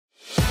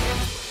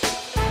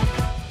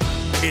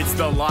It's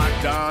the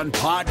Locked On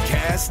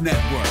Podcast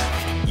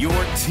Network, your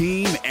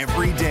team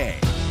every day.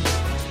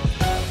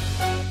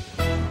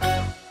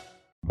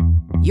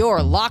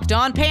 Your Locked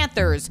On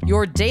Panthers,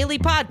 your daily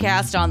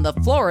podcast on the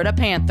Florida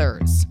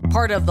Panthers.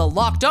 Part of the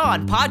Locked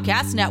On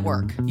Podcast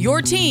Network,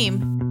 your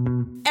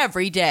team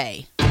every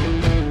day.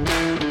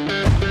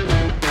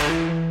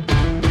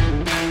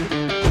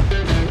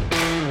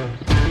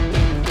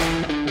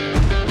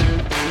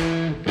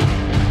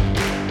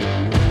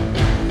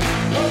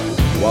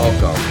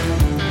 Welcome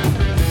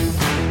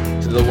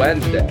to the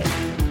Wednesday,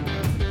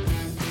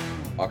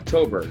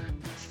 October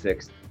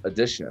 6th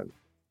edition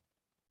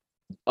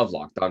of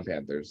Locked On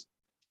Panthers,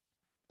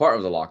 part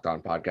of the Locked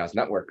On Podcast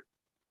Network.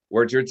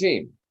 We're your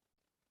team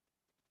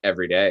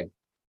every day.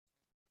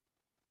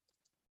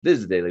 This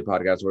is a daily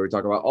podcast where we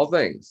talk about all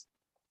things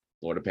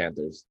Florida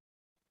Panthers.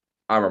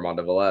 I'm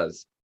Armando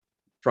Velez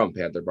from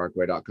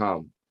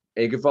PantherBarkway.com,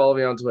 and you can follow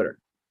me on Twitter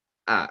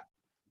at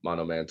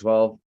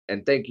MonoMan12.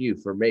 And thank you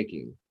for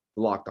making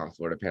the Locked On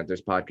Florida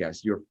Panthers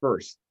podcast your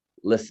first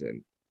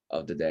listen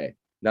of the day.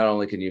 Not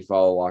only can you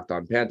follow Locked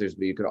On Panthers,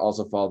 but you can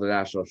also follow the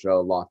national show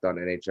Locked On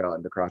NHL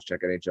and the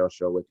Crosscheck NHL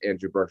show with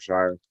Andrew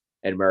Berkshire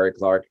and Mary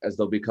Clark, as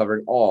they'll be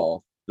covering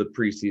all the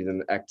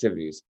preseason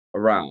activities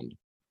around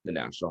the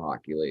National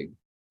Hockey League.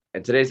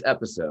 And today's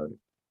episode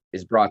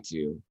is brought to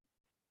you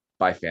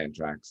by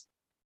Fantrax.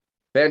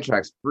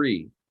 Fantrax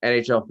free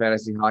NHL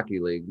Fantasy Hockey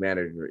League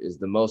Manager is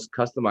the most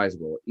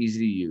customizable, easy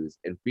to use,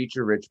 and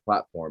feature-rich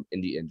platform in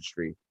the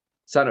industry.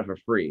 Sign up for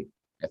free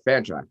at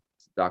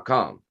fantrax.com/Locked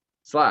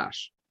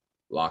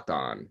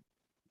On.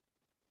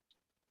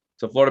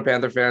 So Florida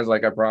Panther fans,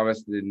 like I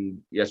promised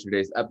in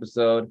yesterday's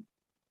episode,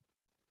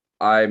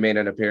 I made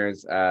an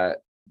appearance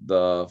at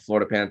the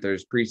Florida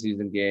Panthers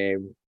preseason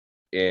game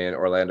in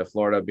Orlando,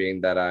 Florida, being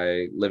that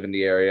I live in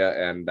the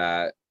area and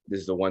that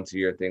this is a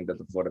once-a-year thing that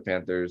the Florida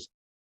Panthers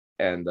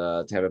and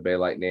the Tampa Bay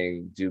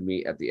Lightning do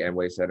meet at the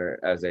Amway Center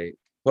as a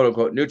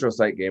quote-unquote neutral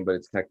site game, but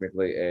it's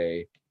technically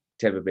a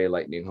Tampa Bay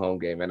Lightning home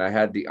game. And I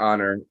had the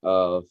honor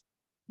of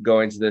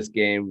going to this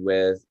game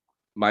with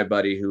my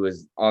buddy who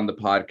is on the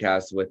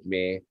podcast with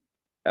me,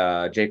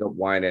 Jacob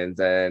Winans.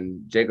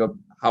 And Jacob,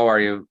 how are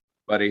you,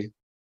 buddy?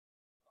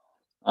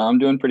 I'm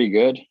doing pretty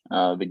good.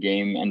 The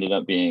game ended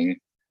up being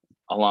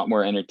a lot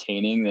more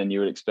entertaining than you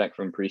would expect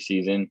from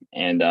preseason.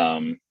 And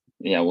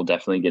we'll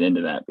definitely get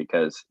into that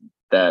because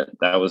that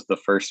was the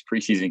first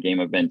preseason game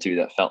I've been to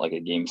that felt like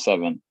a game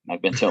 7.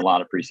 I've been to a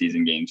lot of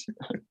preseason games.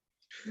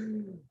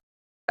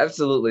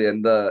 Absolutely.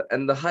 And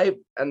the hype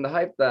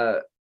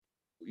that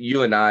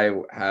you and I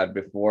had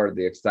before,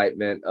 the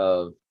excitement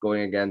of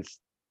going against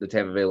the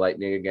Tampa Bay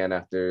Lightning again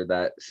after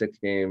that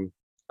 6-game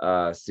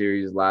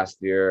series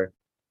last year,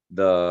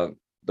 the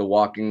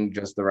walking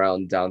just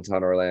around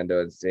downtown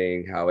Orlando and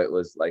seeing how it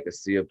was like a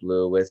sea of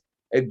blue with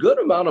a good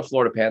amount of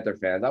Florida Panther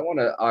fans. I want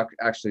to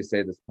actually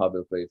say this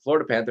publicly.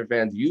 Florida Panther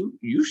fans,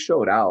 you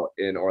showed out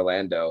in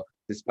Orlando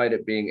despite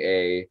it being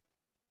a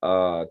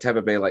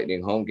Tampa Bay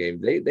Lightning home game.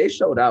 They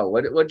showed out.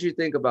 What did you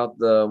think about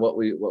what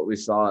we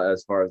saw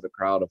as far as the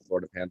crowd of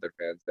Florida Panther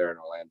fans there in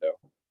Orlando?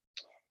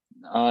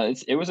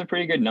 It was a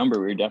pretty good number.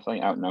 We were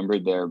definitely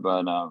outnumbered there,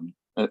 but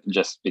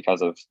just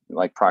because of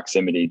like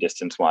proximity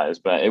distance wise.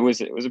 But it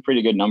was a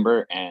pretty good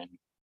number, and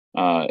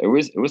it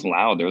was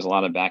loud. There was a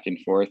lot of back and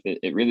forth.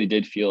 It really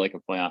did feel like a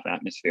playoff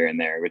atmosphere in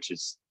there, which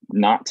is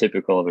not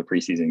typical of a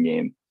preseason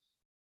game.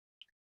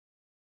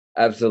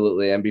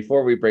 Absolutely. And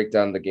before we break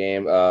down the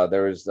game,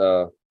 there was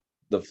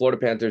the Florida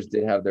Panthers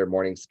did have their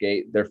morning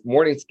skate. Their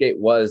morning skate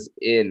was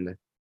in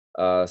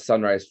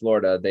Sunrise,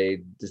 Florida.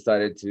 They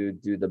decided to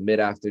do the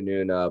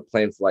mid-afternoon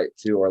plane flight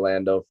to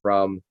Orlando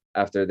from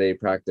after they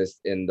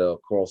practiced in the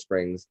Coral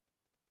Springs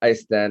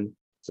ice den.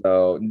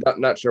 So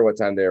not sure what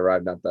time they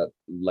arrived. Not that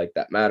like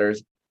that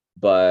matters,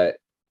 but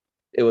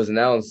it was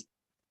announced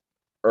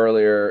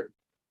earlier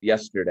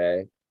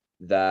yesterday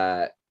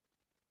that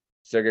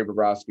Sergei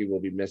Bobrovsky will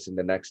be missing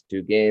the next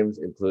 2 games,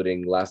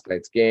 including last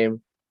night's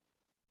game,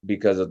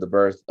 because of the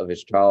birth of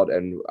his child.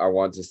 And I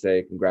want to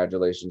say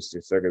congratulations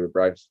to Sergei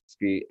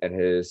Bobrovsky and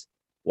his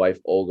wife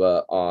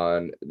Olga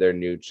on their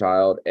new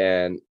child.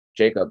 And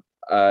Jacob,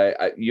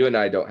 you and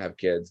I don't have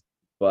kids,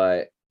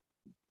 but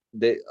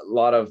a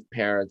lot of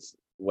parents,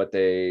 what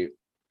they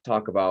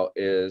talk about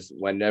is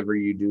whenever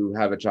you do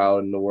have a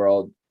child in the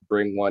world,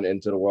 bring one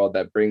into the world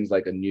that brings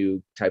like a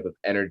new type of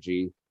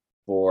energy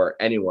for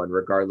anyone,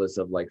 regardless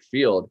of like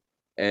field.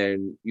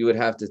 And you would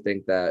have to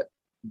think that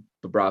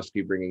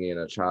Bobrovsky bringing in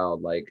a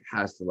child like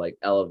has to like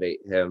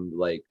elevate him,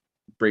 like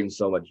bring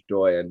so much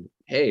joy. And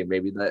hey,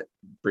 maybe that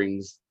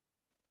brings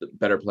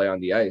better play on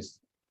the ice.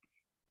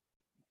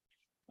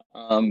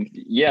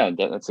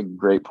 That's a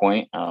great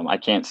point. I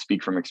can't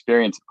speak from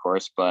experience, of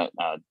course, but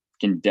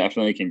can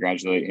definitely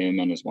congratulate him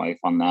and his wife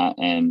on that.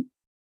 And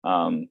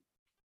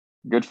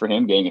good for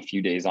him getting a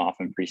few days off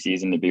in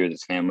preseason to be with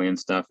his family and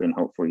stuff. And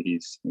hopefully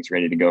he's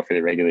ready to go for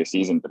the regular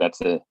season. But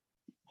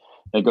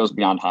that goes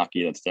beyond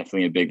hockey. That's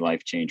definitely a big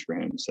life change for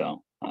him.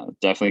 So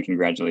definitely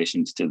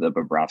congratulations to the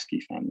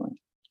Bobrovsky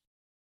family.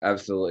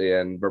 Absolutely.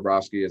 And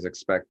Bobrovsky is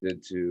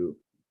expected to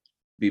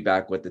be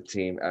back with the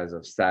team as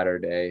of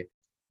Saturday.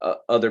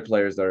 Other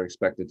players that are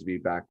expected to be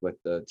back with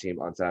the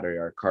team on Saturday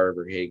are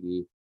Carver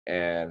Hagee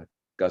and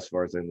Gus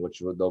Forsen,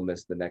 which they'll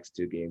miss the next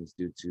 2 games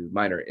due to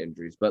minor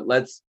injuries. But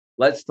let's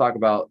talk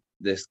about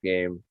this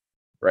game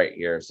right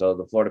here. So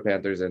the Florida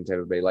Panthers and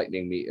Tampa Bay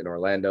Lightning meet in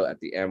Orlando at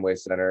the Amway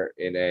Center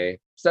in a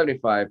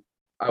 75%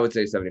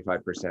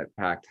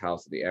 packed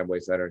house at the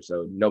Amway Center.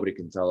 So nobody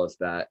can tell us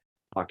that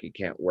hockey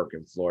can't work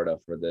in Florida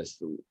for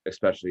this,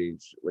 especially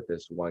with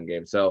this one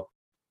game. So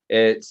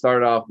it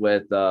started off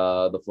with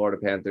the Florida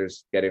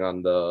Panthers getting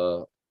on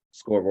the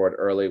scoreboard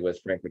early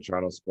with Frank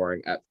Petrano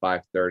scoring at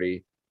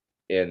 5:30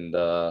 in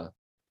the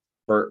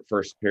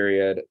first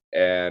period,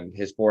 and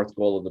his 4th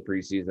goal of the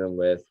preseason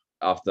with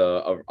off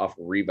a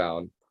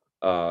rebound,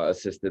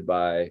 assisted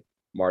by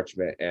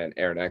Marchment and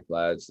Aaron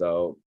Ekblad.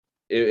 So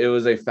it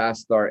was a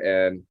fast start,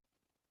 and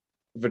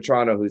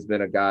Vetrano, who's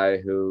been a guy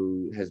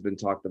who has been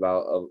talked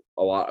about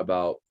a lot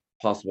about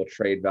possible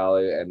trade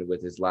value, and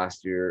with his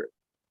last year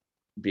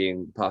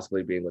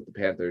possibly being with the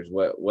Panthers,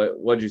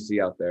 what did you see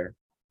out there?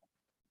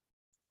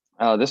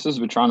 This was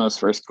Vetrano's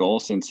first goal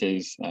since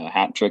his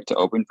hat trick to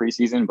open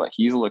preseason, but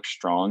he's looked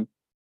strong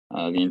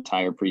the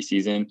entire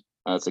preseason.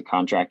 It's a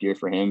contract year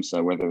for him,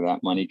 so whether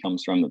that money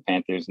comes from the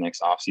Panthers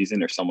next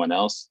offseason or someone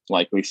else,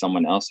 likely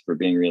someone else, for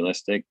being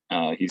realistic,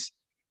 he's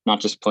not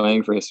just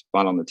playing for his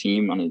spot on the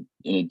team in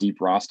a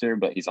deep roster,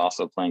 but he's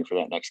also playing for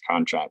that next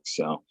contract.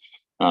 So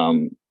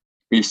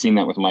we've seen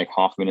that with Mike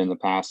Hoffman in the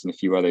past and a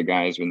few other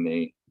guys.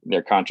 When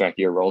their contract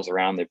year rolls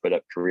around, they put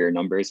up career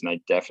numbers, and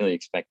I definitely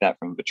expect that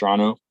from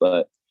Vetrano.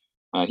 But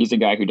he's a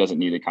guy who doesn't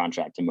need a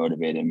contract to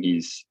motivate him.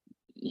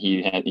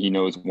 He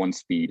knows one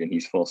speed, and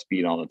he's full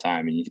speed all the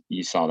time, and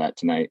you saw that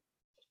tonight.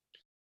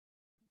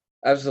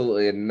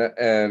 Absolutely,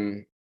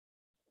 and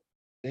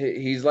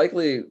he's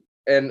likely.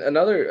 And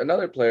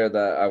another player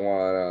that I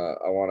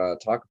wanna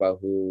talk about,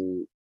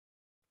 who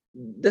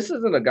this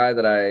isn't a guy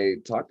that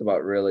I talked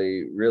about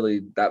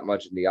really that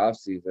much in the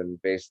offseason,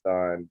 based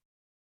on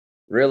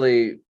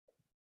really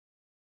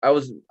I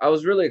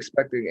was really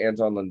expecting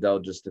Anton Lundell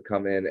just to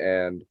come in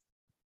and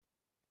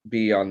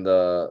be on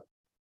the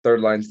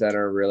 3rd line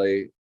center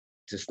really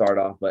to start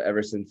off, but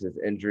ever since his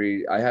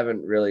injury, I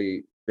haven't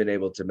really been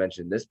able to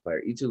mention this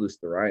player, Eetu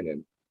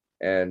Luostarinen.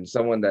 And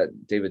someone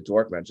that David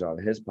Dork mentioned on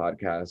his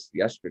podcast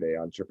yesterday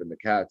on Tripping the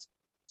Cats.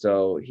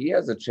 So he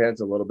has a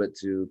chance a little bit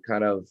to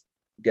kind of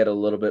get a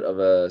little bit of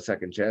a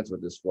second chance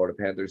with this Florida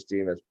Panthers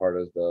team as part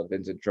of the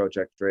Vincent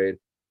Trocheck trade.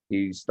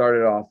 He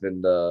started off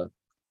as the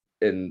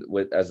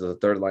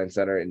 3rd line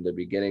center in the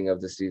beginning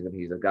of the season.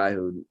 He's a guy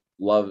who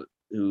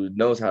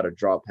knows how to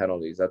draw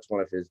penalties. That's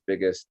one of his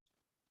biggest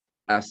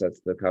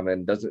assets to come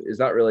in. Is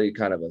not really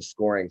kind of a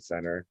scoring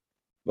center,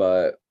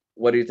 but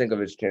what do you think of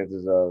his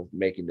chances of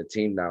making the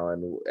team now,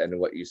 and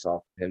what you saw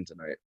from him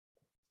tonight?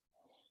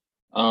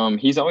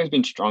 He's always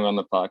been strong on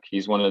the puck.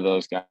 He's one of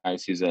those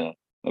guys who's a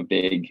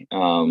big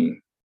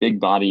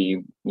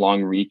body,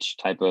 long reach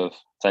type of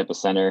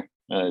center.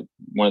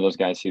 One of those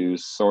guys who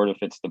sort of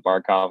fits the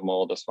Barkov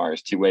mold as far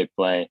as two-way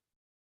play.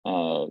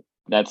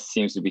 That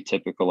seems to be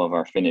typical of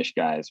our Finnish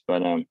guys,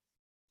 but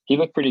he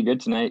looked pretty good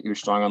tonight. He was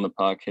strong on the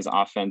puck. His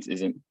offense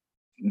isn't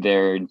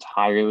there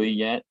entirely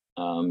yet.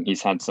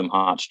 He's had some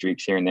hot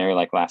streaks here and there,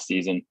 like last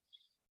season.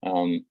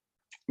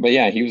 But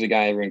yeah, he was a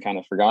guy everyone kind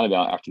of forgot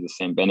about after the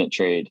Sam Bennett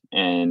trade.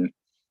 And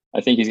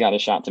I think he's got a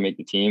shot to make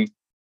the team.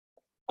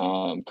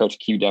 Coach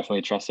Q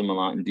definitely trusts him a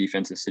lot in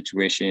defensive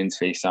situations,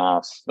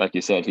 face-offs. Like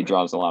you said, he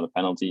draws a lot of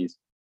penalties.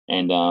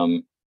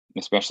 And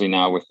especially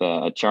now with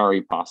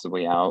Achari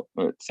possibly out,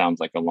 it sounds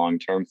like a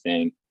long-term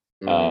thing.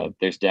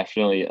 There's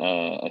definitely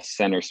a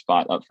center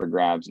spot up for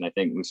grabs. And I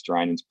think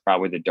Luostarinen's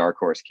probably the dark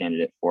horse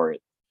candidate for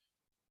it.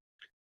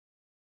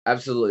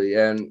 Absolutely.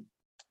 And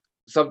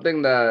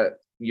something that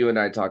you and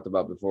I talked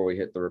about before we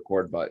hit the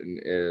record button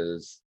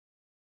is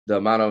the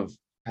amount of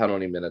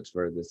penalty minutes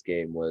for this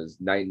game was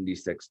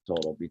 96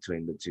 total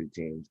between the two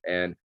teams.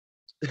 And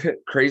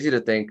crazy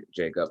to think,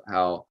 Jacob,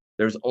 how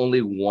there's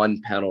only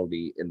one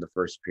penalty in the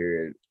first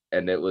period,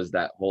 and it was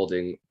that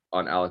holding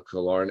on Alex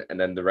Killorn. And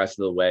then the rest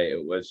of the way,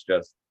 it was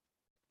just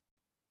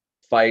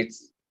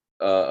fights,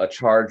 a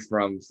charge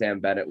from Sam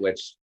Bennett,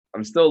 which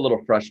I'm still a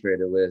little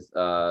frustrated with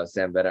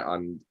Sam Bennett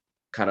on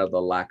kind of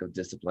the lack of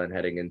discipline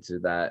heading into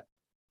that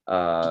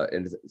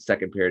in the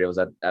second period. It was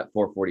at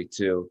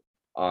 4:42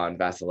 on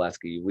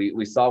Vasilevsky.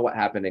 We saw what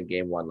happened in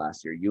game 1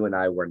 last year. You and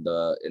I were in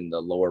the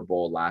lower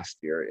bowl last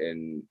year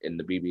in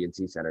the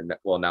BB&T Center.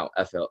 Well, now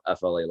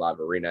FLA Live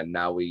Arena. And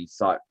now we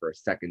saw it for a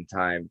second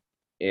time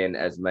in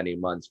as many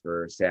months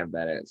for Sam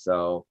Bennett.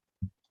 So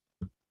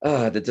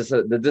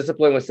the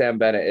discipline with Sam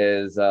Bennett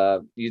is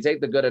you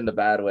take the good and the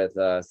bad with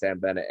Sam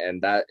Bennett,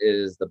 and that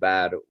is the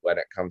bad when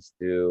it comes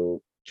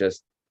to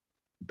just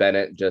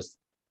Bennett just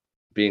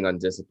being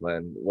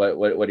undisciplined.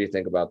 What do you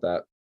think about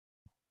that?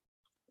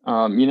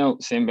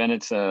 Sam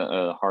Bennett's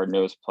a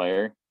hard-nosed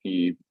player.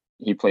 He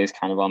plays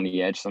kind of on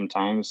the edge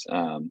sometimes,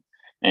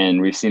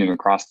 and we've seen him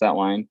across that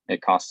line.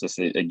 It cost us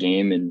a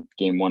game in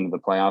game 1 of the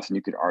playoffs, and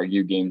you could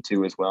argue game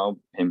 2 as well,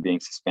 him being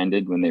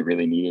suspended when they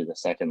really needed a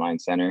second-line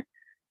center.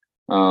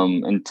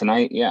 And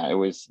tonight,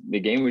 the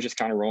game was just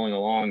kind of rolling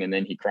along, and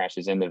then he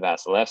crashes into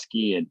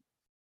Vasilevsky and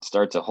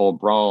starts a whole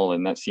brawl,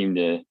 and that seemed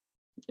to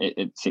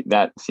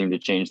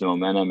change the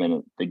momentum,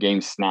 and the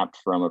game snapped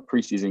from a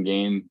preseason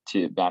game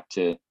back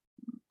to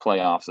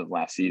playoffs of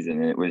last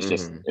season, and it was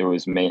just it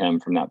was mayhem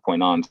from that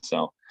point on.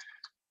 So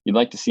you'd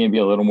like to see him be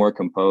a little more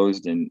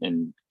composed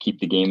and keep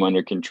the game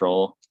under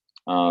control.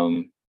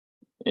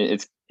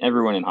 It's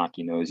everyone in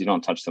hockey knows you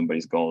don't touch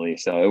somebody's goalie,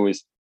 so it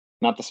was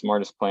not the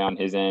smartest play on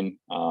his end,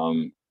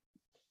 and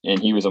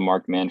he was a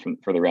marked man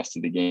for the rest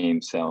of the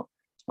game. So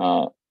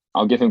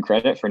I'll give him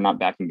credit for not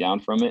backing down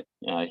from it.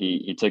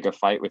 He took a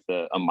fight with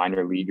a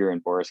minor leaguer in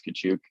Boris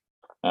Kachuk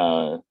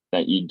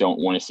that you don't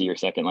want to see your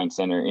second line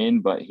center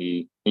in, but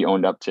he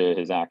owned up to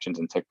his actions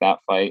and took that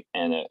fight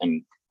and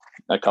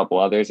a couple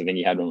others. I think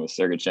he had one with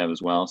Sergachev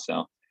as well.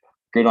 So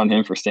good on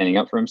him for standing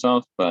up for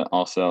himself, but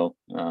also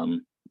a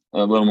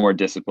little more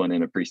discipline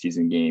in a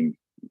preseason game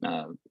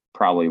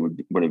probably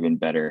would have been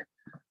better.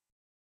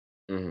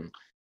 Mm-hmm.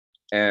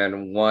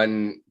 And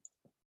one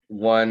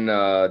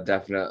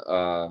definite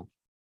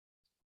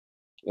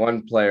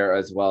one player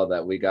as well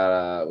that we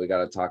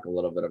gotta talk a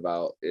little bit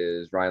about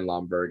is Ryan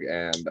Lomberg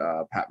and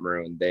Pat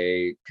Maroon.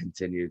 They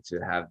continue to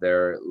have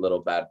their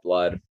little bad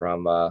blood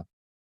from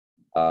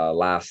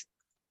last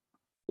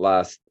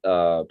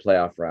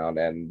playoff round,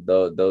 and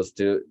those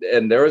two.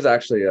 And there was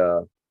actually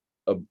a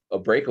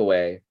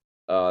breakaway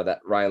that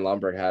Ryan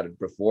Lomberg had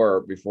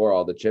before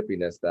all the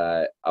chippiness,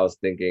 that I was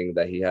thinking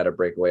that he had a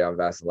breakaway on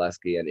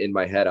Vasilevsky, and in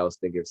my head I was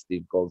thinking of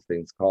Steve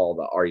Goldstein's call,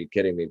 the "Are you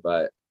kidding me?"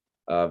 But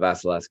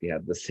Vasilevsky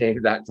had the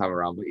same that time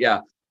around. But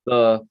yeah,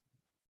 the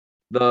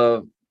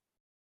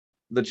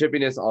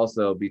chippiness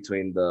also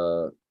between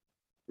the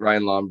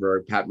Ryan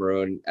Lomberg, Pat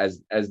Maroon,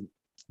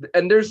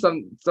 and there's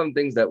some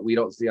things that we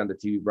don't see on the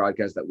TV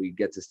broadcast that we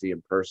get to see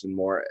in person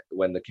more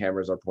when the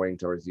cameras are pointing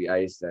towards the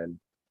ice, and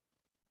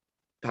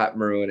Pat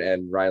Maroon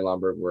and Ryan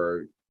Lomberg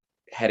were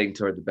heading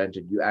toward the bench,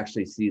 and you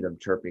actually see them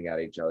chirping at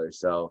each other.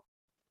 So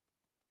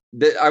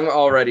I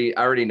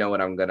already know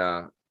what I'm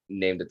gonna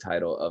name the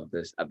title of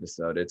this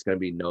episode. It's going to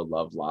be No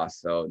Love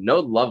Lost. So no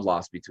love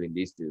lost between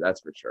these two,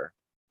 that's for sure.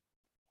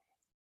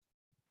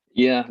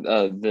 Yeah,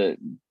 the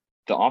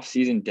off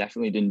season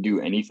definitely didn't do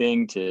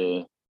anything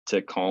to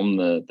calm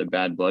the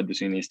bad blood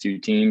between these two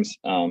teams.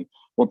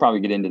 We'll probably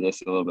get into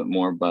this a little bit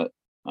more, but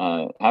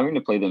having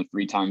to play them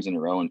 3 times in a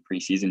row in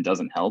preseason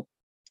doesn't help.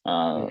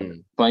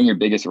 Playing your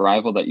biggest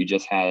rival that you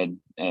just had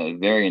a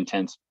very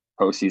intense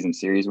postseason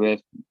series with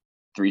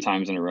 3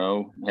 times in a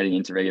row heading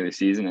into regular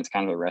season, it's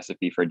kind of a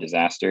recipe for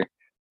disaster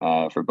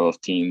for both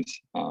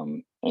teams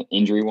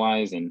injury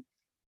wise. And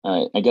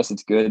I guess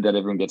it's good that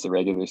everyone gets a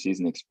regular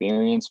season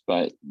experience,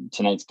 but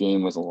tonight's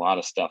game was a lot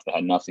of stuff that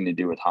had nothing to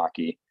do with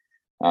hockey.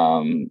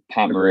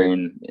 Pat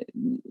Maroon,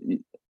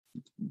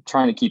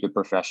 trying to keep it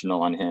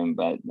professional on him,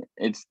 but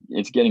it's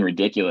getting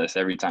ridiculous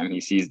every time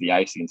he sees the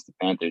ice against the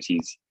Panthers.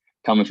 He's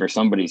coming for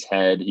somebody's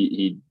head.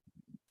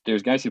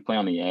 There's guys who play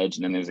on the edge,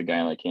 and then there's a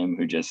guy like him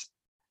who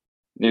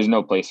there's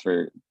no place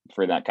for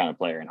that kind of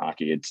player in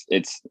hockey.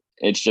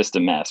 It's just a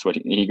mess.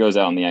 He goes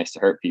out on the ice to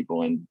hurt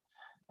people, and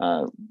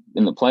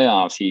in the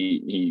playoffs,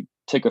 he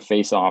took a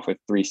face off with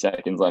 3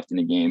 seconds left in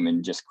the game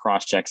and just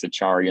cross checks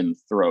Achari in the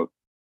throat.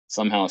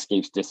 Somehow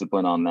escapes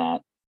discipline on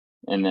that,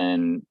 and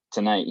then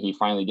tonight he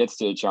finally gets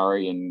to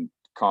Achari and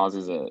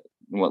causes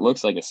what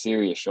looks like a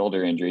serious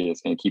shoulder injury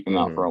that's going to keep him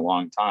out for a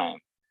long time.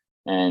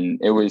 And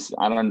it was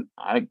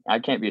I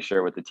can't be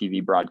sure what the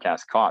TV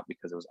broadcast caught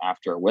because it was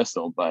after a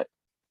whistle, but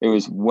it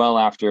was well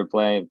after a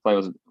play. The play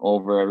was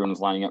over. Everyone was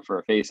lining up for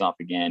a face-off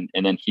again.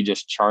 And then he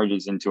just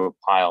charges into a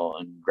pile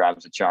and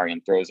grabs Achari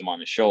and throws him on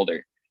his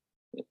shoulder.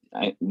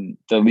 The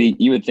league,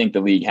 you would think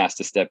the league has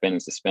to step in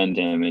and suspend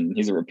him, and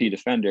he's a repeat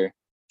offender.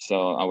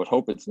 So I would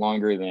hope it's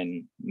longer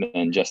than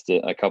just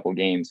a couple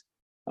games.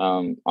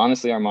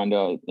 Honestly,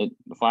 Armando, it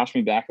flashed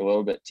me back a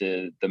little bit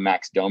to the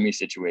Max Domi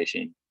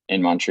situation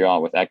in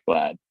Montreal with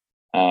Ekblad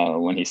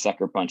when he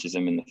sucker punches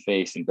him in the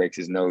face and breaks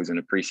his nose in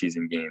a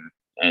preseason game.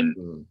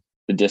 And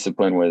the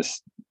discipline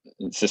was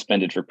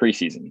suspended for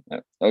preseason.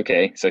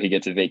 Okay, so he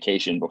gets a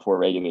vacation before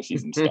regular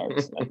season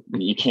starts.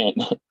 You can't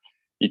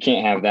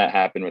have that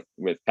happen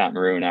with Pat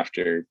Maroon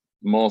after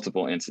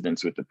multiple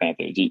incidents with the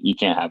Panthers. You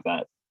can't have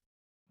that.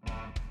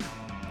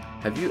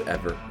 Have you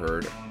ever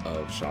heard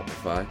of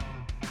Shopify?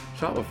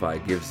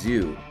 Shopify gives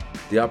you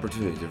the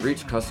opportunity to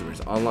reach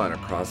customers online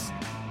across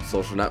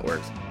social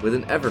networks with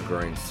an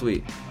ever-growing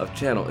suite of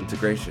channel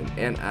integration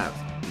and apps,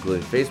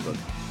 including Facebook,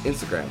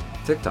 Instagram,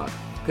 TikTok,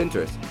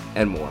 Pinterest,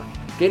 and more.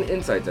 Gain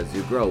insights as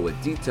you grow with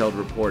detailed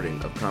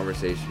reporting of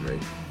conversation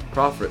rates,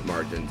 profit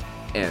margins,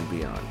 and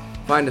beyond.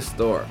 Find a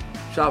store.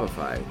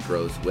 Shopify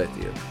grows with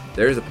you.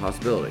 There is a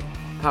possibility.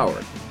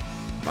 Powered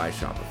by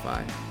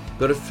Shopify.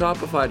 Go to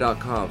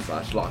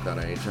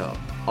shopify.com/LockedOnNHL,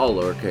 all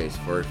lowercase,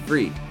 for a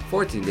free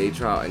 14-day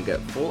trial and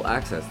get full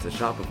access to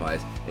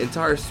Shopify's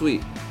entire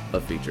suite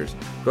of features.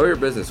 Grow your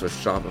business with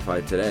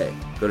Shopify today.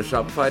 Go to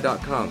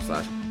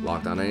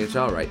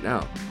shopify.com/LockedOnNHL right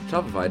now.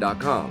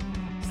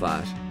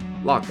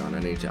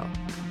 Shopify.com/LockedOnNHL.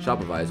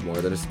 Shopify is more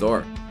than a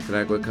store.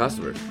 connect with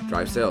customers,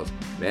 drive sales,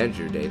 manage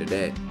your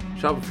day-to-day.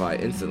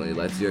 Shopify instantly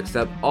lets you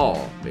accept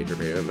all major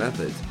payment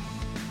methods.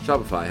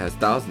 Shopify has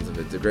thousands of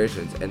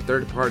integrations and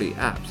third-party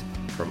apps,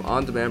 from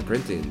on-demand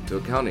printing to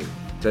accounting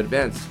to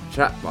advanced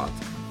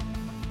chatbots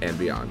and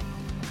beyond.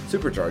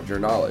 Supercharge your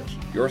knowledge,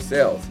 your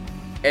sales,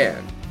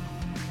 and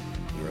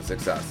your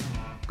success.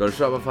 Go to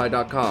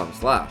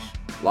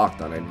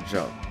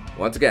shopify.com/LockedOnNHL.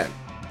 Once again,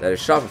 that is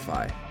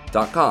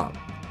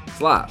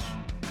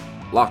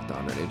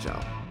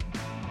shopify.com/LockedOnNHL.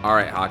 All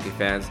right, hockey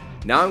fans,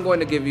 now I'm going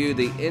to give you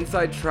the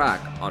inside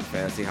track on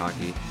fantasy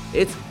hockey.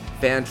 It's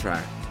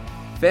Fantrax.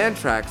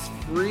 Fantrax's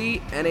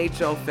free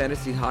NHL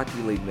Fantasy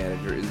Hockey League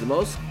Manager is the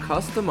most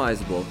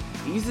customizable,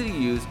 easy to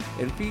use,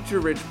 and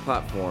feature-rich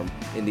platform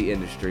in the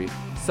industry.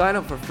 Sign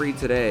up for free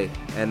today,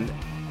 and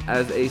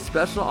as a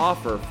special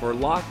offer for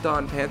Locked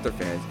On Panther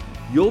fans,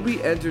 you'll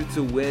be entered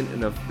to win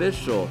an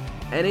official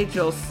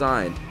NHL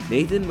signed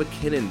Nathan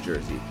MacKinnon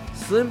jersey.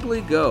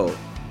 Simply go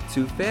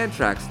to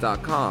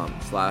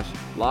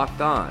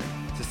fantrax.com/lockedon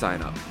to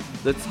sign up.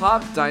 The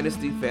top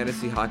dynasty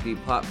fantasy hockey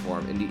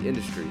platform in the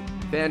industry,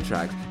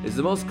 Fantrax is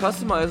the most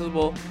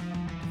customizable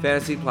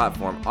fantasy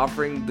platform,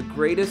 offering the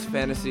greatest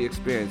fantasy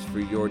experience for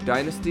your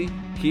dynasty,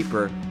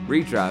 keeper,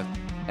 redraft,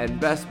 and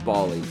best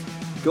ball leagues.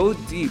 Go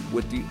deep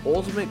with the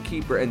ultimate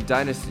keeper and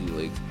dynasty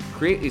leagues.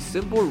 Create a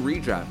simple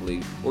redraft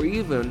league or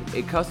even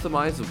a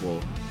customizable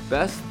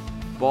best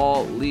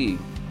ball league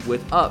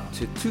with up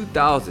to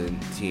 2,000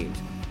 teams.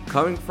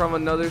 Coming from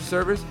another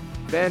service,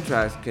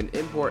 Fantrax can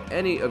import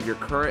any of your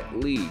current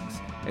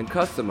leagues and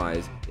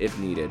customize if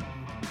needed.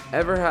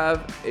 Ever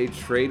have a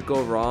trade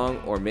go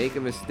wrong or make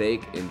a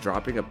mistake in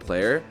dropping a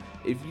player?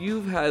 If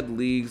you've had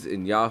leagues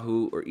in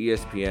Yahoo or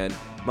ESPN,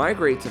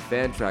 migrate to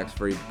Fantrax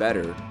for a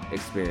better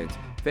experience.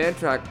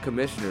 Fantrax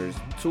commissioners'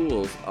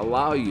 tools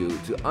allow you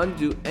to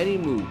undo any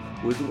move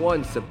with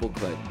one simple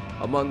click.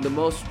 Among the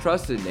most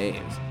trusted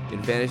names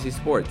in fantasy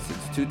sports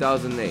since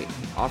 2008,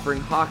 offering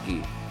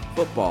hockey,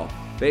 football,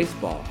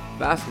 baseball,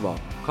 basketball,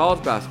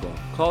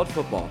 college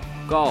football,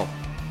 golf,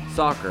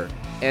 soccer,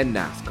 and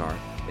NASCAR.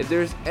 If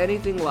there's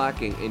anything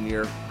lacking in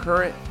your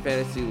current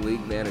fantasy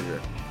league manager,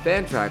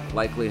 Fantrax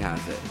likely has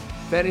it.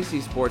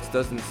 Fantasy sports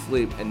doesn't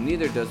sleep, and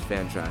neither does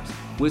Fantrax,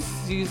 with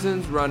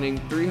seasons running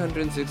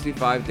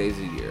 365 days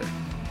a year.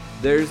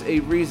 There's a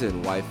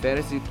reason why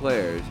fantasy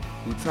players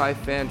who try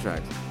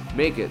Fantrax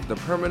make it the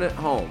permanent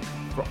home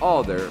for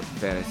all their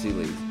fantasy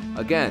leagues.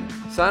 Again,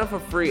 sign up for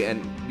free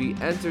and be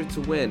entered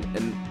to win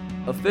an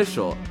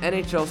official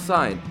NHL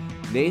signed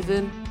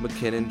Nathan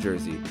MacKinnon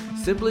jersey.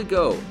 Simply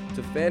go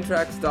to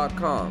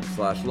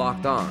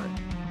fantrax.com/lockedon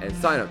and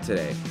sign up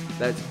today.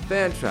 That's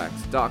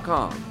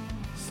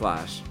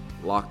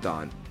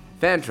fantrax.com/lockedon.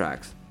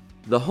 Fantrax,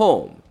 the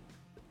home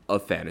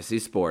of fantasy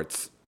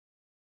sports.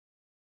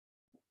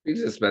 Being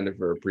suspended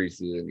for a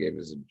preseason game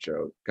is a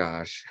joke.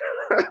 Gosh.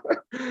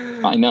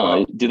 I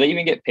know. Do they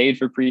even get paid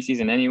for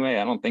preseason anyway?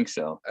 I don't think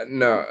so.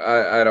 No,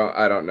 I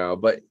don't know.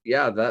 But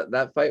yeah,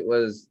 that fight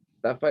was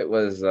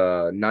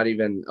not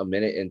even a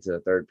minute into the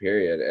third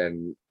period,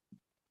 and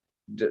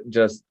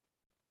just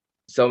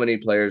so many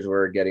players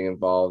were getting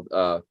involved.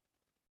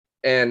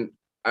 And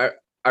I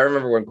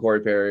remember when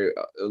Corey Perry.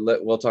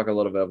 We'll talk a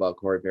little bit about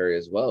Corey Perry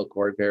as well.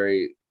 Corey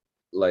Perry,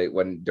 like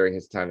during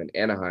his time in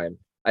Anaheim,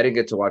 I didn't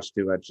get to watch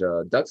too much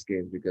Ducks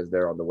games because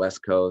they're on the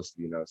West Coast,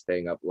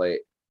 staying up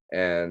late.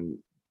 And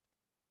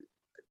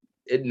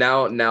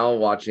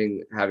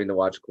having to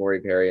watch Corey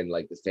Perry in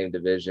like the same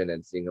division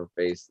and seeing him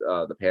face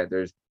the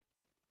Panthers,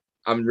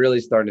 I'm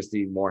really starting to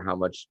see more how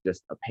much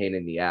just a pain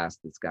in the ass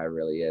this guy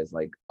really is,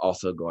 like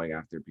also going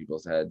after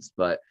people's heads.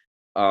 But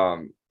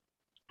John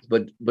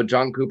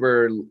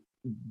Cooper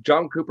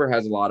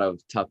has a lot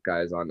of tough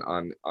guys on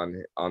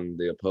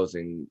the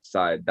opposing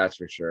side, that's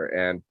for sure.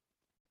 And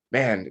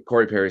man,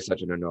 Corey Perry is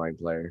such an annoying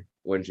player,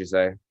 wouldn't you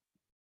say?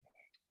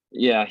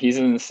 Yeah, he's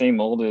in the same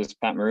mold as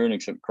Pat Maroon,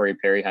 except Corey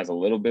Perry has a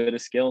little bit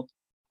of skill.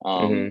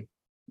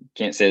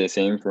 Can't say the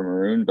same for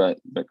Maroon, but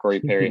Corey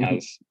Perry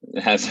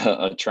has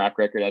a track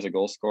record as a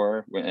goal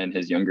scorer in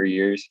his younger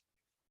years,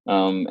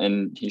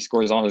 and he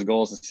scores all his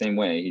goals the same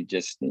way.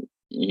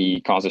 He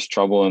causes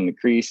trouble in the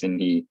crease,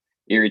 and he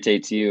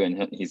irritates you,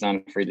 and he's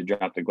not afraid to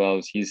drop the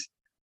gloves. He's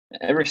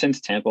ever since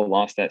Tampa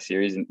lost that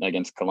series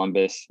against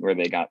Columbus, where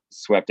they got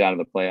swept out of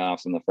the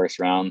playoffs in the first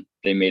round,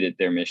 they made it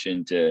their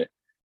mission to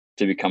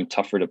become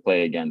tougher to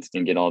play against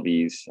and get all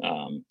these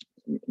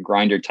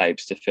grinder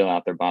types to fill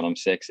out their bottom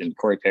six. And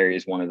Corey Perry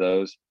is one of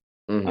those.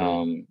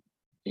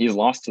 He's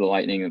lost to the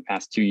Lightning in the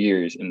past 2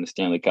 years in the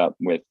Stanley Cup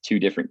with two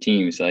different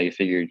teams. So he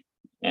figured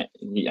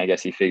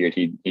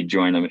he'd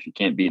join them if he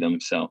can't beat them.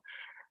 So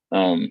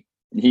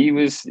he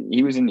was a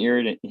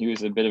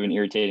bit of an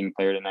irritating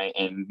player tonight,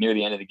 and near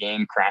the end of the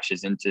game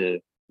crashes into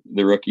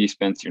the rookie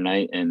Spencer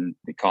Knight, and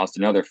it caused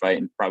another fight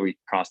and probably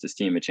cost his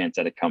team a chance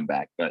at a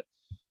comeback. But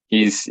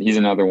he's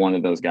another one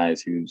of those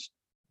guys who's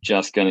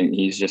just gonna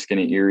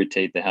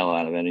irritate the hell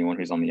out of anyone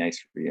who's on the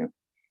ice for you.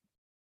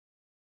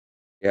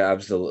 Yeah,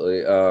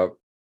 absolutely.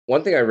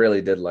 One thing I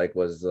really did like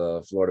was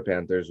Florida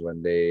Panthers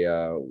when they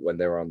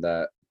were on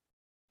that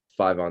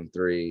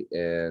 5-on-3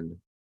 in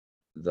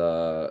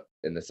the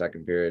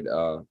second period.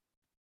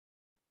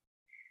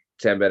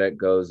 Sam Bennett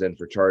goes in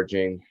for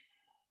charging.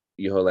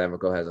 Juho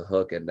Lammikko has a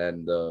hook, and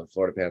then the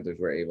Florida Panthers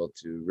were able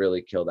to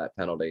really kill that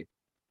penalty.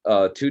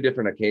 Two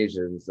different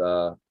occasions,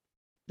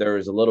 there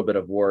was a little bit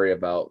of worry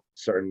about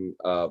certain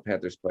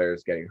Panthers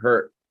players getting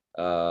hurt.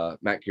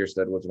 Matt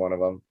Kierstead was one of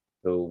them,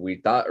 who we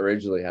thought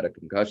originally had a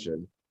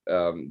concussion,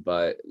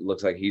 but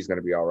looks like he's going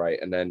to be all right.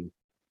 And then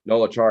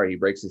Noel Acciari, he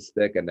breaks his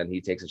stick, and then he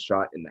takes a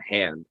shot in the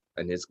hand,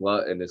 in his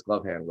glove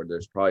hand, where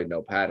there's probably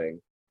no padding.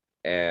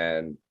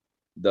 And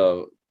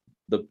the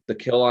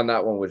kill on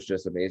that one was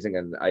just amazing,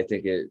 and I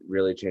think it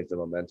really changed the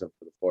momentum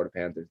for the Florida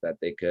Panthers that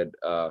they could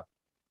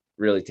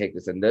really take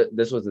this. And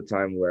this was a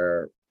time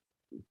where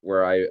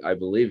I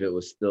believe it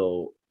was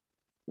still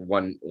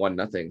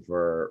 1-0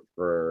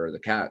 for the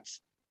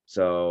Cats.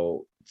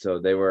 So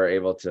they were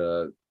able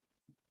to,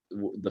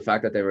 the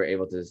fact that they were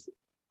able to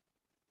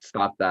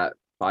stop that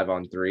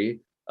 5-on-3,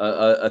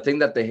 a thing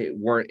that they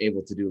weren't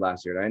able to do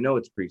last year. And I know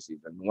it's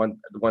preseason.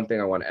 The one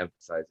thing I want to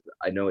emphasize,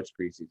 I know it's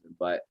preseason,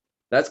 but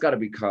that's got to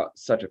be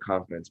such a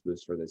confidence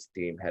boost for this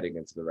team heading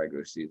into the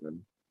regular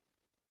season.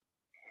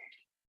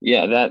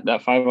 Yeah, that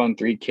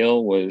 5-on-3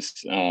 kill was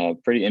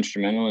pretty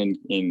instrumental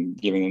in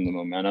giving them the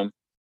momentum.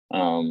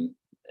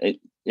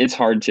 It's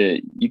hard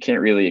you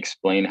can't really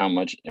explain how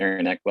much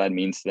Aaron Ekblad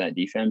means to that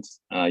defense.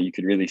 You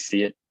could really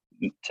see it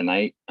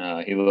tonight.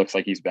 He looks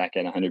like he's back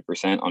at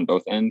 100% on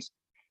both ends,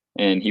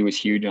 and he was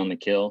huge on the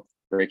kill,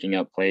 breaking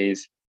up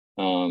plays.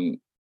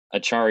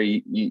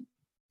 Acciari,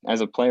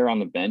 as a player on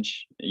the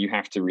bench, you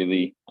have to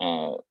really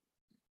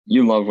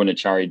you love when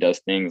Acciari does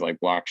things like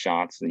block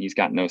shots. He's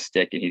got no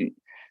stick, and he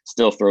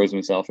still throws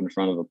himself in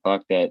front of a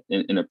puck that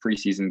in a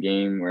preseason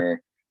game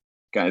where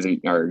guys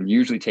are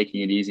usually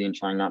taking it easy and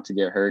trying not to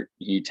get hurt,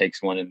 he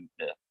takes one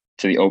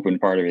to the open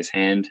part of his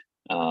hand.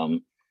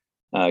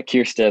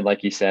 Kierstead,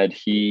 like you said,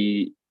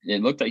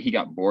 it looked like he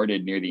got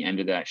boarded near the end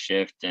of that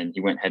shift, and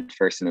he went head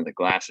first into the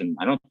glass, and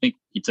I don't think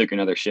he took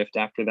another shift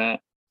after that.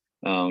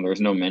 There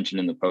was no mention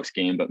in the post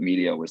game, but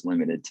media was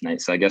limited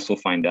tonight. So I guess we'll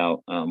find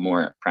out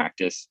more at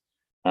practice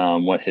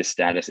what his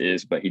status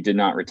is, but he did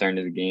not return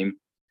to the game.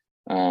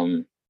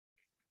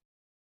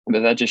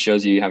 But that just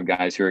shows you have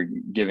guys who are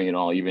giving it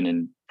all, even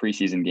in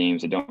preseason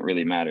games that don't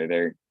really matter.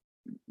 They're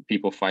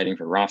people fighting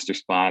for roster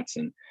spots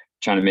and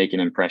trying to make an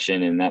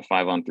impression. And that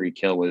 5-on-3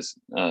 kill was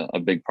a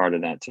big part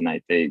of that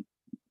tonight.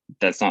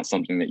 That's not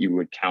something that you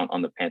would count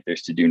on the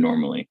Panthers to do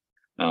normally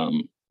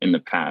in the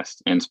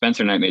past. And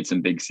Spencer Knight made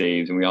some big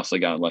saves, and we also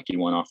got a lucky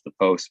one off the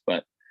post.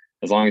 But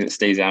as long as it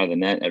stays out of the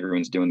net,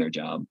 everyone's doing their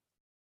job.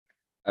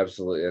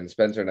 Absolutely. And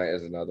Spencer Knight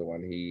is another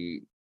one.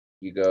 He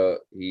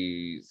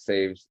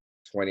saves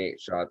 28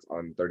 shots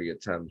on 30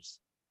 attempts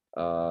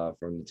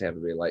from the Tampa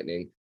Bay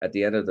Lightning. At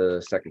the end of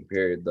the second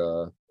period,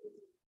 the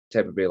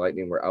Tampa Bay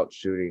Lightning were out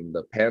shooting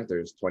the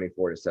Panthers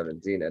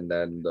 24-17, and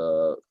then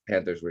the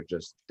Panthers were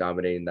just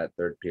dominating that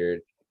third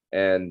period.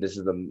 And this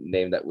is the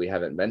name that we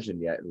haven't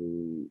mentioned yet,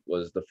 who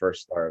was the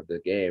first star of the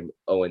game,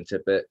 Owen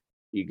Tippett.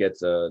 He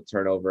gets a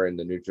turnover in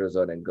the neutral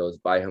zone and goes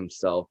by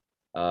himself,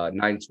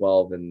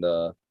 9-12 in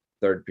the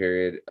third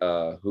period,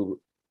 who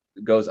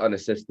goes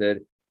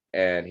unassisted,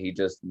 and he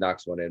just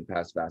knocks one in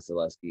past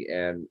Vasilevsky.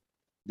 And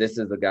this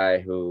is the guy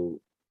who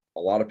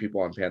a lot of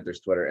people on Panthers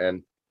Twitter,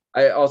 and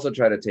I also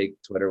try to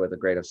take Twitter with a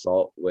grain of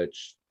salt,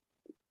 which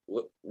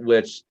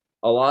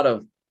a lot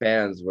of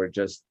fans were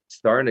just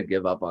starting to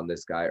give up on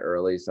this guy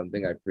early.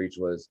 Something I preached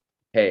was,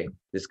 hey,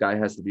 this guy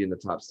has to be in the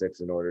top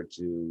 6 in order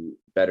to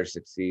better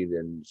succeed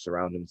and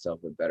surround himself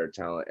with better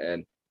talent.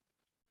 And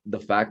the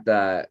fact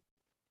that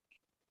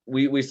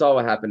we saw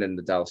what happened in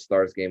the Dallas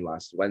Stars game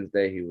last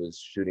Wednesday. He was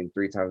shooting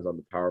 3 times on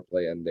the power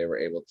play, and they were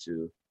able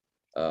to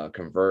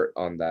convert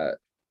on that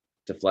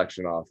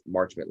deflection off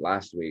Marchment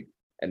last week,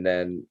 and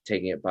then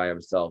taking it by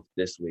himself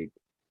this week.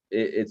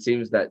 It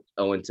seems that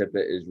Owen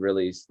Tippett is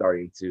really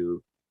starting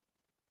to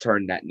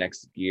turn that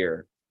next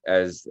gear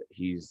as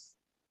he's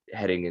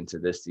heading into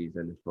this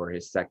season for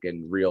his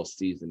second real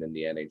season in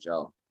the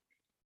NHL.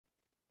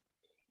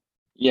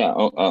 Yeah,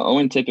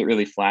 Owen Tippett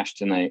really flashed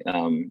tonight.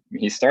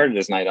 He started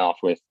his night off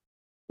with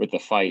a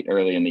fight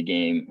early in the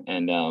game,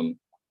 and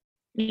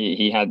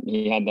he had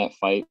that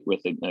fight with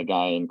a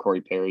guy in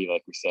Corey Perry,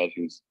 like we said,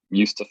 who's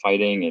used to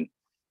fighting, and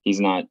he's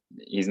not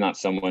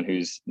someone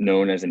who's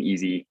known as an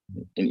easy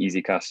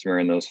customer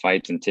in those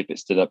fights. And Tippett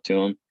stood up to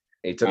him.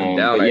 He took him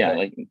down. Yeah,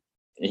 like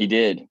he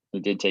did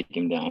take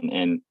him down.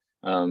 And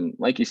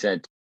like you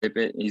said,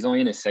 Tippett, he's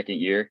only in his second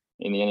year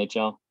in the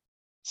NHL,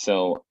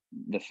 so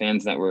the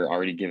fans that were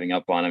already giving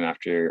up on him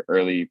after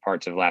early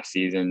parts of last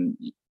season,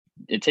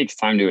 it takes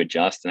time to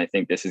adjust. And I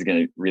think this is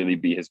going to really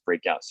be his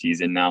breakout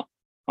season now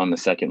on the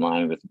second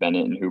line with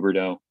Bennett and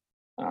Huberdeau.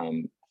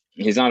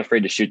 He's not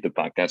afraid to shoot the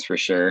puck, that's for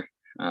sure.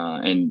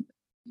 And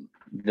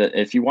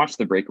if you watch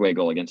the breakaway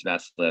goal against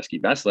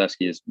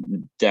Vasilevsky is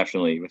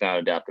definitely, without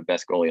a doubt, the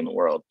best goalie in the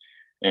world.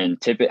 And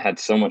Tippett had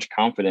so much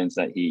confidence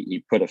that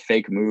he put a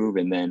fake move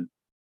and then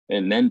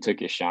took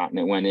his shot and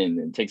it went in.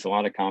 It takes a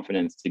lot of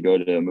confidence to go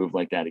to a move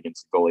like that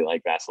against a goalie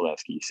like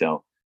Vasilevsky.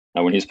 So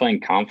when he's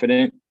playing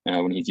confident,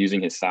 when he's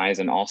using his size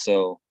and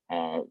also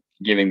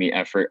giving the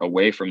effort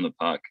away from the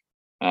puck,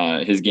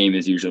 his game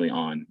is usually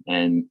on.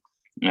 And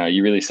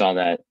you really saw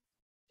that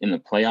in the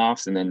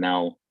playoffs. And then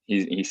now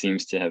he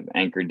seems to have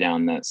anchored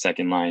down that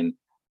second line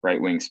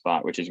right wing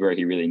spot, which is where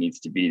he really needs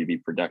to be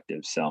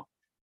productive. So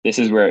this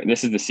is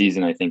the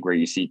season, I think, where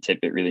you see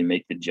Tippett really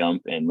make the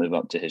jump and live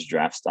up to his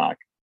draft stock.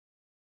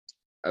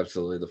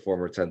 Absolutely. The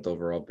former 10th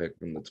overall pick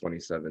from the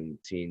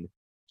 2017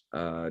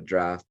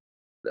 draft.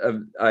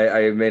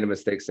 I made a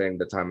mistake saying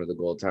the time of the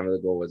goal. Time of the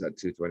goal was at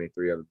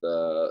 2:23 of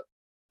the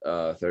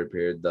third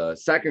period. The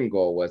second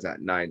goal was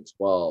at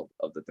 9:12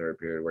 of the third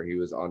period, where he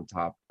was on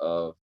top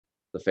of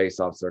the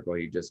face-off circle.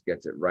 He just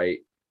gets it right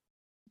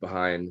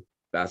behind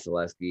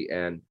Vasilevsky,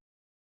 and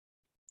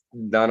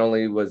not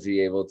only was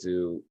he able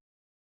to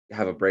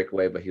have a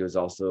breakaway, but he was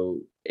also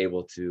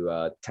able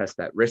to test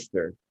that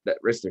wrister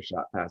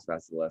shot past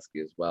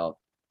Vasilevsky as well.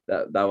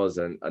 That was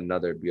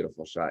another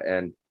beautiful shot.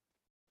 And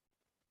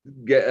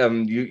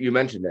you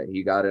mentioned that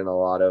he got in a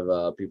lot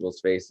of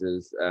people's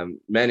faces.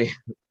 Many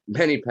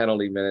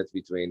penalty minutes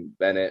between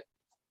Bennett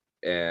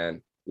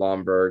and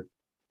Lomberg.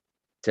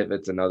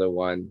 Tippett's another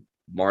one.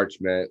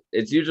 Marchment.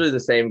 It's usually the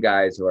same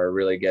guys who are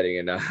really getting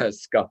in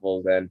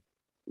scuffles, and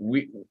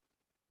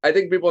I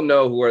think people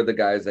know who are the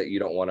guys that you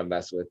don't want to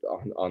mess with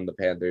on the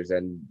Panthers,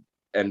 and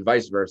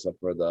vice versa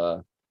for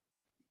the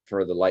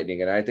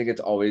Lightning. And I think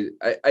it's always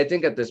I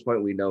think at this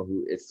point we know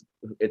who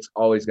it's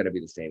always going to be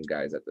the same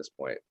guys at this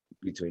point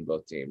between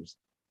both teams.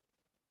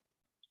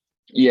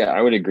 Yeah,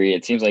 I would agree.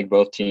 It seems like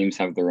both teams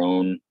have their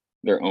own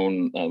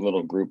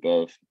little group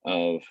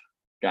of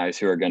guys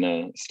who are going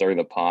to stir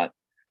the pot.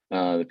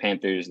 The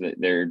Panthers,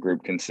 their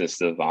group consists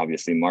of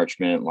obviously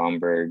Marchment,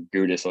 Lomberg,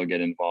 Gudis will get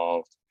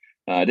involved.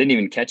 I didn't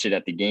even catch it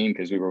at the game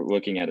because we were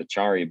looking at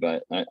Achari,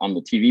 but on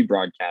the TV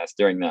broadcast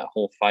during that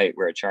whole fight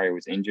where Achari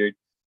was injured,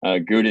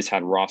 Gudis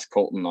had Ross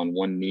Colton on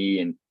one knee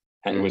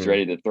and was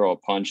ready to throw a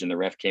punch, and the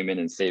ref came in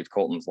and saved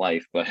Colton's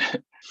life. But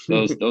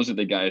those are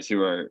the guys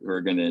who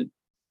are going to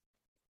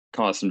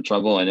cause some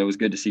trouble, and it was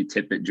good to see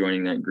Tippett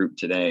joining that group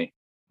today.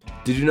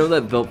 Did you know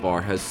that Built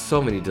Bar has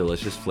so many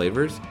delicious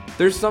flavors?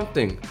 There's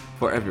something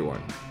for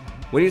everyone.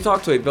 When you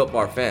talk to a Built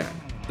Bar fan,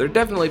 they're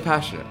definitely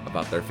passionate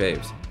about their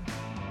faves.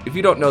 If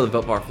you don't know the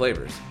Built Bar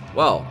flavors,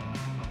 well,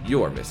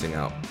 you are missing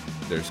out.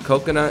 There's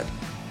coconut,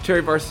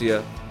 cherry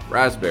barcia,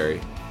 raspberry,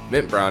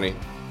 mint brownie,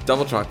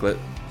 double chocolate,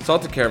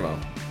 salted caramel,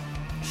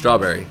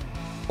 strawberry,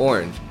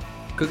 orange,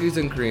 cookies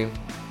and cream,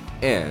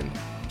 and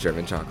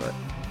German chocolate.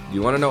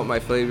 You want to know what my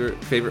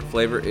favorite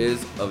flavor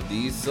is of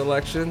these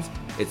selections?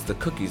 It's the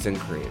cookies and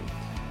cream.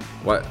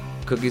 What?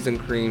 Cookies and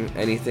cream,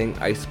 anything,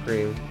 ice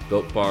cream,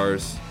 Built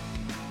Bars,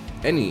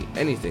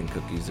 anything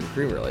cookies and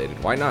cream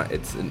related. Why not?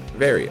 It's a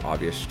very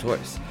obvious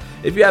choice.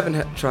 If you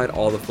haven't tried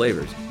all the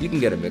flavors, you can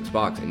get a mixed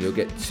box and you'll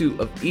get 2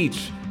 of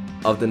each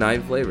of the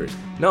 9 flavors.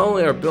 Not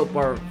only are Built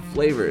Bar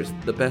flavors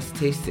the best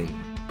tasting,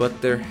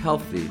 but they're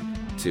healthy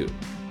too.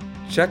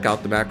 Check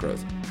out the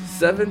macros.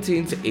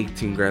 17 to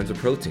 18 grams of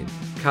protein,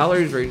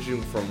 calories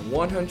ranging from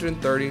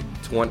 130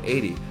 to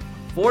 180,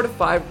 4 to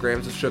 5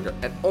 grams of sugar,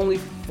 and only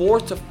 4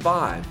 to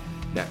 5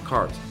 net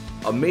carbs.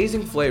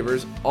 Amazing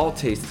flavors, all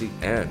tasty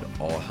and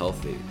all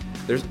healthy.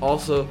 There's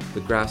also the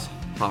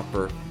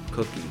grasshopper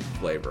cookie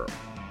flavor,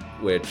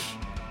 which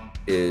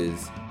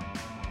is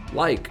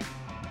like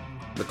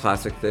the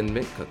classic thin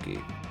mint cookie.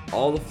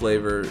 All the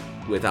flavor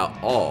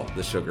without all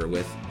the sugar,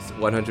 with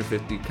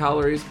 150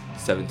 calories,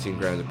 17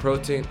 grams of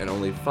protein, and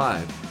only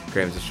 5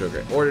 grams of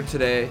sugar. Order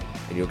today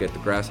and you'll get the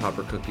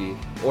grasshopper cookie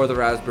or the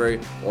raspberry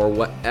or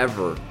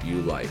whatever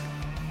you like.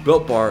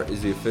 Built Bar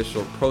is the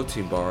official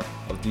protein bar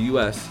of the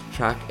US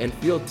track and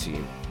field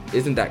team.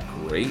 Isn't that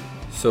great?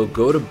 So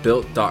go to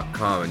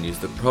built.com and use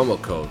the promo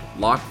code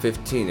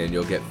LOCK15 and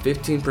you'll get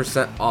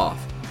 15%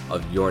 off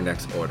of your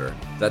next order.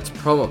 That's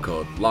promo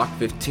code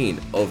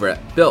LOCK15 over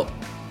at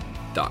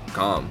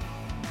built.com.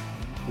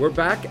 We're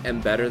back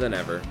and better than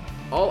ever.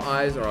 All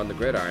eyes are on the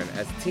gridiron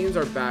as teams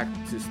are back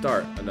to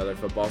start another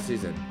football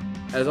season.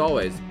 As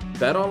always,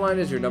 BetOnline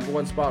is your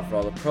 #1 spot for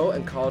all the pro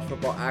and college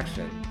football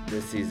action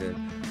this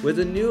season. With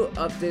a new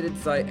updated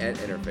site and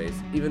interface,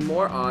 even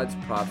more odds,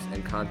 props,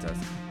 and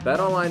contests,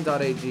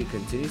 BetOnline.ag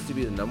continues to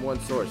be the #1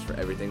 source for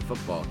everything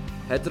football.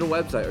 Head to the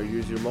website or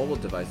use your mobile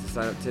device to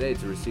sign up today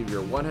to receive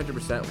your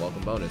 100%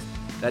 welcome bonus.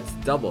 That's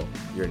double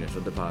your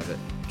initial deposit,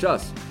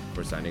 just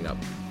for signing up.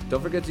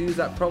 Don't forget to use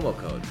that promo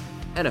code,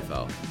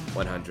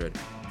 NFL100.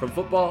 From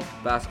football,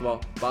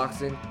 basketball,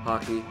 boxing,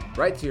 hockey,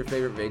 right to your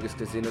favorite Vegas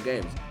casino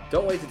games.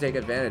 Don't wait to take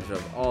advantage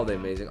of all the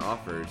amazing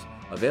offers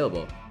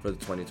available for the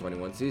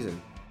 2021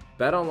 season.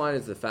 BetOnline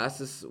is the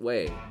fastest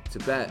way to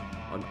bet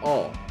on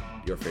all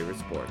your favorite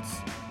sports.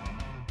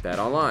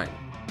 BetOnline,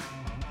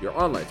 your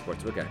online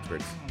sportsbook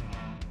experts.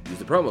 Use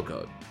the promo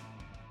code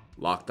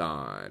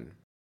LOCKEDON.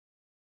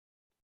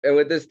 And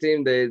with this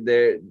team,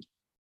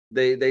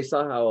 they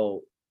saw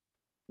how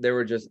they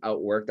were just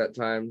outworked at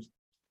times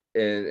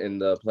in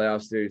the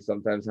playoff series.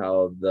 Sometimes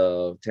how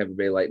the Tampa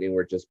Bay Lightning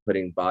were just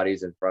putting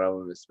bodies in front of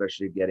them,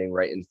 especially getting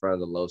right in front of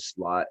the low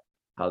slot.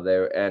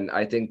 And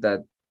I think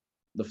that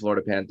the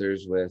Florida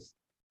Panthers with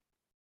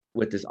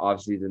this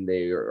offseason,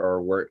 they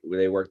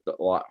worked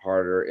a lot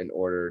harder in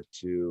order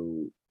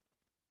to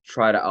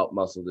try to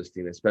outmuscle this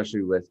team,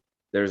 especially with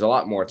there's a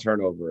lot more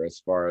turnover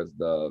as far as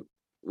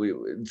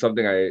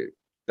something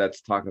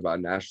that's talked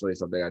about nationally,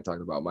 something I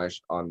talked about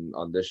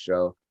on this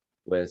show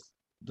with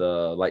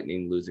the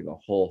Lightning losing a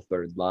whole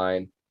third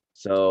line.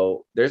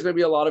 So there's going to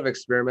be a lot of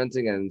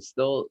experimenting and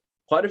still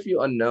quite a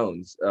few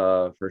unknowns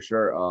for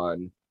sure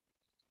on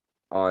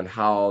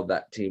how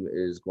that team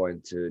is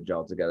going to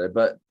gel together.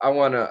 But I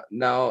want to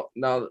now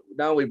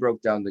we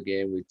broke down the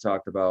game. We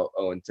talked about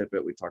Owen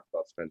Tippett. We talked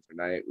about Spencer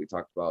Knight. We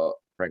talked about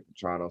Frank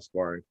Petrano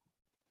scoring.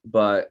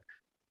 But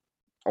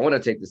I want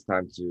to take this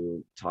time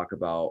to talk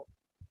about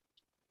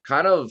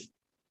kind of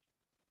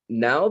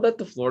now that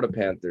the Florida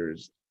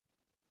Panthers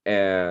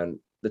and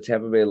the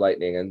Tampa Bay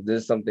Lightning, and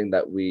this is something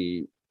that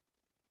we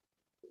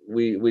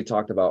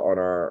talked about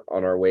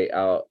on our way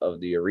out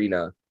of the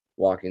arena,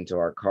 walking to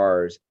our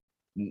cars,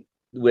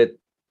 with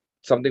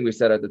something we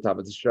said at the top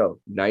of the show: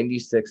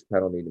 96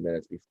 penalty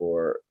minutes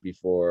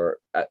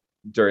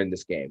during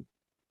this game,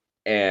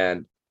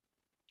 and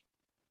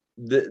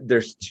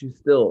there's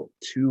still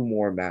two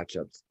more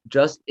matchups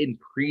just in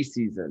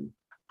preseason,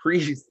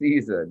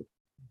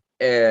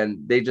 and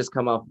they just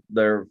come off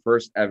their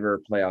first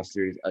ever playoff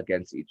series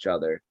against each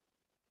other,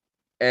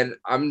 and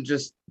I'm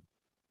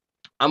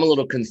a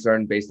little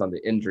concerned based on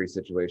the injury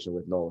situation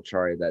with Noel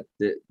Chari that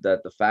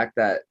the fact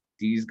that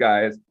these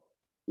guys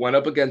went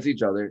up against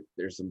each other,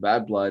 there's some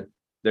bad blood.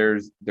 They're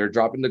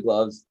dropping the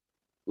gloves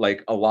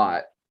like a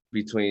lot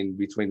between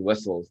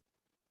whistles,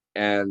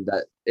 and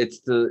that it's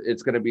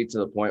going to be to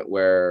the point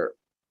where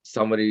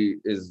somebody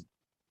is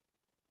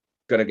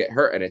going to get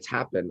hurt, and it's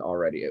happened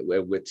already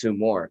with two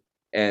more.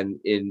 And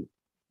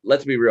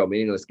let's be real,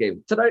 meaningless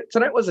game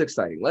tonight was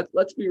exciting.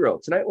 Let's be real,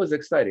 tonight was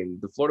exciting.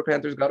 The Florida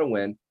Panthers got a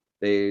win.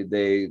 They're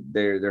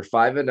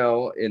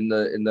 5-0 in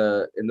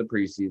the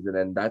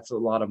preseason, and that's a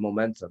lot of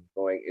momentum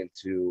going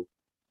into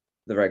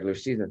the regular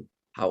season.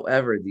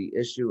 However, the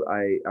issue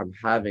I'm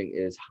having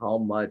is how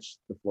much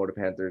the Florida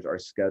Panthers are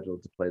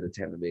scheduled to play the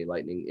Tampa Bay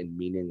Lightning in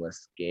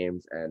meaningless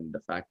games, and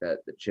the fact that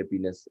the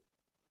chippiness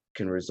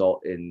can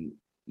result in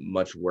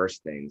much worse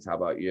things. How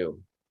about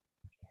you?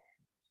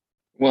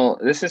 Well,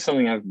 this is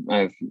something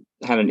I've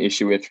had an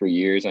issue with for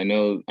years. I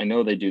know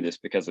they do this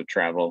because of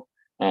travel.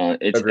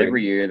 It's Agreed.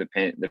 Every year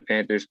the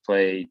Panthers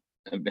play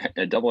a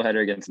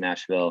doubleheader against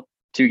Nashville,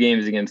 2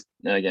 games against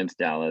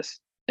Dallas,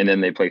 and then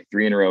they play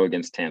 3 in a row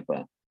against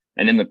Tampa.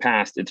 And in the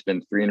past, it's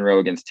been 3 in a row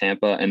against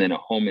Tampa, and then a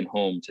home and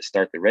home to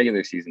start the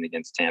regular season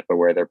against Tampa,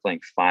 where they're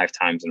playing 5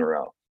 times in a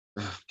row.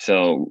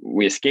 So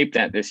we escaped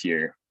that this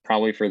year,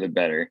 probably for the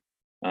better.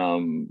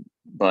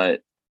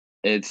 But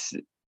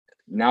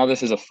now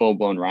this is a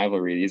full-blown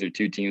rivalry. These are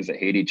 2 teams that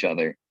hate each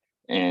other,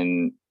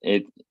 and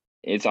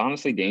it's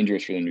honestly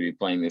dangerous for them to be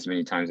playing this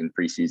many times in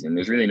preseason.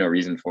 There's really no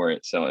reason for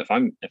it. So if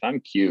I'm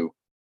Q,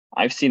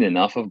 I've seen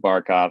enough of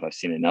Barkov. I've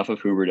seen enough of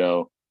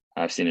Huberdeau.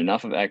 I've seen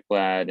enough of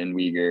Ekblad and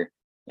Weegar,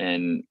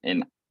 and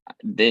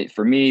they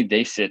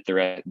sit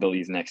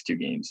these next 2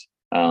 games.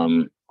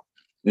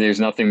 There's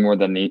nothing more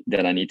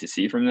that I need to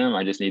see from them.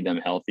 I just need them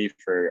healthy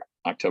for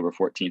October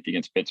 14th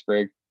against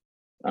Pittsburgh.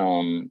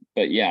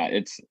 But yeah,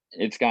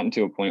 it's gotten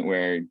to a point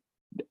where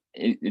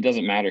it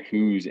doesn't matter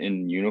who's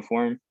in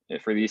uniform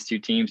for these 2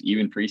 teams.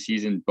 Even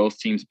preseason, both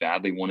teams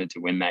badly wanted to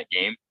win that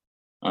game.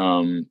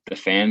 The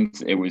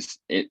fans, it was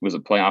a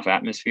playoff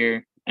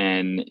atmosphere,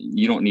 and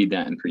you don't need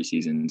that in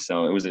preseason.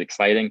 So it was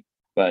exciting.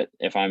 But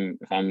if I'm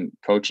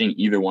coaching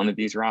either one of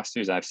these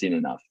rosters, I've seen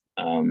enough.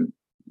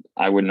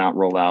 I would not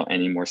roll out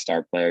any more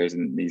star players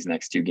in these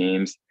next 2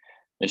 games.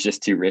 It's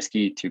just too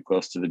risky, too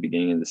close to the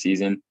beginning of the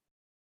season.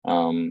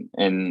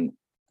 And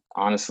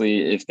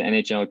honestly, if the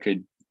NHL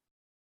could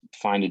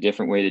find a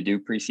different way to do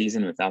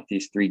preseason without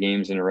these 3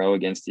 games in a row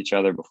against each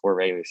other before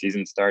regular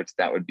season starts,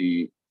 that would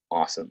be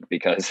awesome,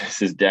 because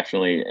this is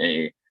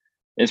definitely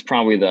it's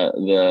probably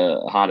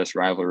the hottest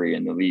rivalry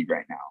in the league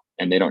right now,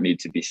 and they don't need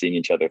to be seeing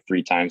each other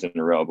 3 times in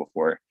a row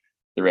before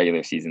the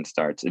regular season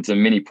starts. It's a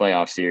mini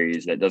playoff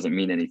series that doesn't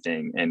mean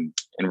anything, and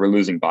we're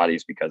losing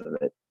bodies because of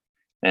it.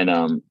 And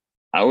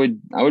I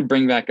would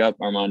bring back up,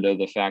 Armando,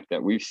 the fact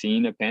that we've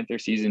seen a Panther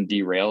season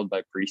derailed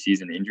by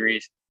preseason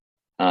injuries.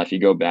 If you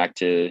go back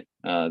to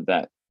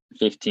that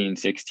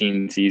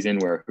 15-16 season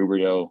where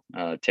Huberdeau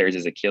tears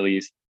his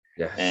Achilles,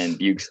 yes, and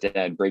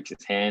Bukestad breaks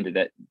his hand,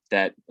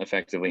 that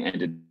effectively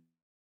ended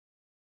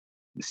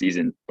the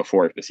season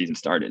before the season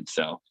started.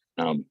 So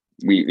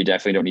we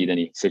definitely don't need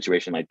any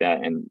situation like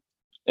that. And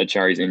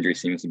Achari's injury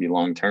seems to be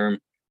long term.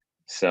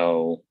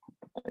 So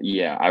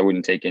yeah, I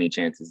wouldn't take any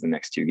chances the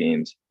next 2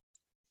 games.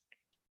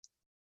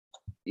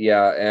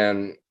 Yeah,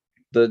 and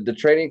the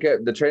training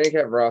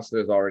camp roster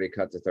is already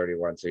cut to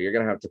 31, so you're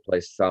gonna have to play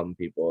some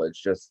people.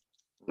 It's just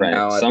right.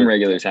 Some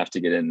regulars have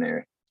to get in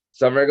there.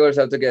 Some regulars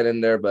have to get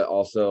in there, but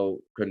also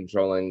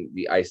controlling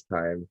the ice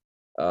time,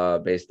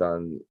 based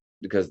on,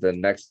 because the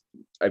next,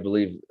 I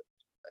believe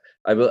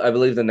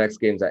the next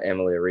game's at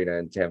Amalie Arena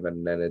in Tampa,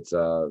 and then it's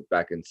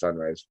back in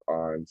Sunrise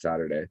on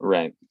Saturday.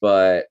 Right.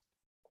 But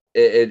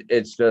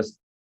it's just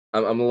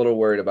I'm a little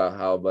worried about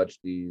how much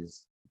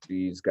these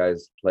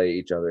guys play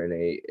each other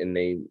in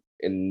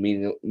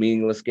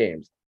meaningless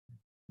games.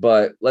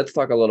 But let's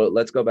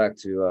go back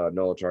to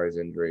Noah Chari's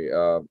injury.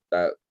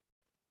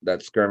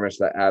 That skirmish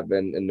that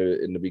happened in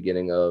the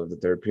beginning of the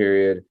third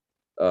period.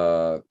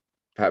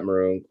 Pat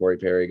Maroon, Corey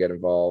Perry get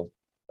involved.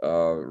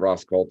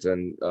 Ross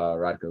Colton,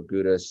 Radko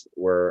Gudas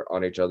were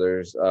on each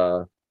other's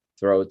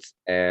throats,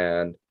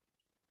 and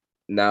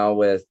now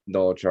with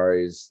Noah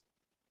Chari's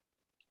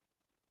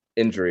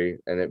injury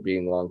and it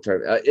being long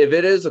term, if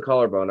it is a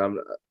collarbone,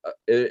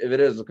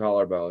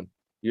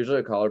 usually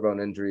a collarbone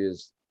injury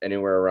is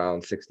anywhere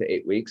around 6 to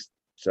 8 weeks.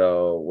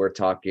 So we're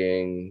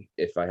talking,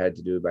 if I had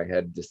to do it by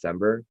head,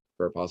 December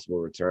for a possible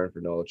return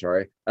for Noah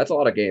Chari. That's a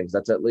lot of games.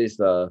 That's at least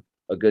a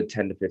good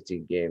 10 to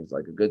 15 games,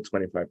 like a good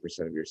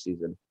 25% of your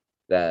season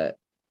that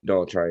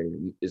Noah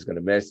Chari is going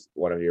to miss.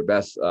 One of your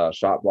best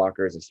shot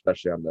blockers,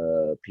 especially on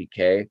the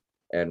PK.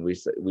 And we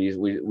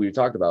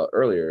talked about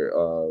earlier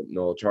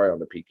Noah Chari on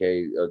the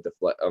PK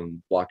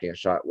blocking a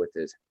shot with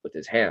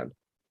his hand.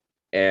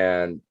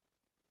 And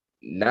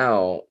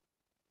now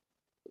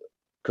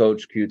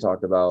Coach Q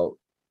talked about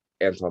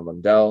Anton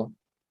Lundell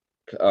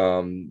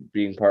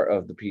being part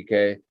of the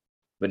PK,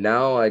 but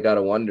now I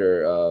gotta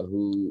wonder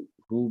who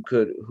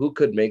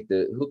could make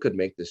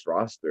this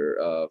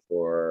roster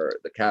for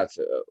the Cats.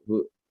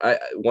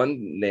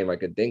 One name I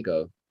could think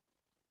of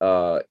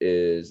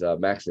is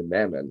Maxim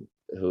Mammon,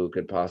 who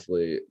could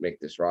possibly make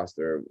this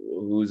roster.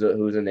 Who's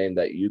a name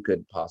that you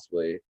could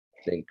possibly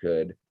think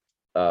could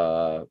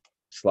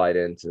slide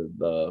into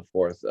the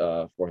fourth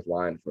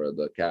line for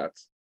the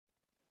Cats?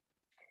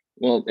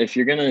 Well, if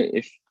you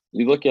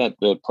look at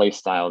the play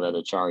style that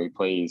Achari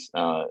plays,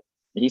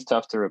 he's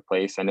tough to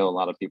replace. I know a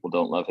lot of people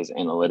don't love his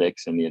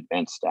analytics and the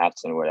advanced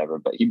stats and whatever,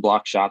 but he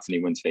blocks shots and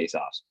he wins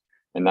faceoffs,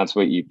 and that's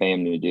what you pay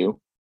him to do.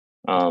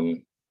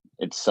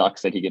 It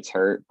sucks that he gets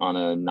hurt on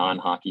a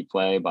non-hockey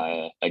play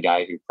by a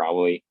guy who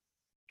probably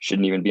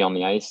shouldn't even be on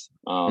the ice.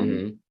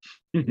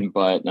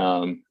 But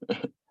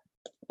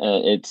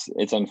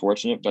it's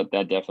unfortunate, but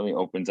that definitely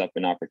opens up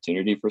an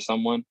opportunity for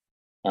someone.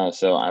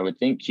 So I would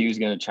think Q's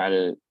going to try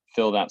to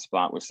fill that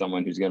spot with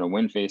someone who's going to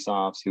win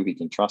faceoffs, who he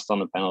can trust on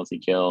the penalty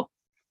kill,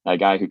 a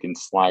guy who can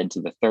slide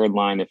to the third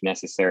line if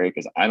necessary,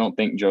 because I don't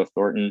think Joe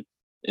Thornton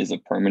is a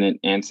permanent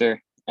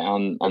answer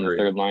on the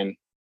third line.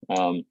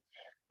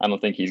 I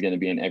don't think he's going to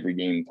be an every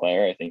game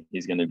player. I think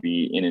he's going to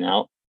be in and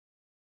out.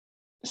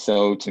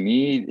 So to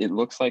me, it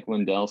looks like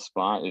Lundell's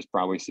spot is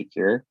probably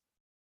secure.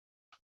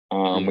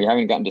 We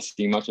haven't gotten to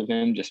see much of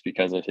him just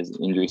because of his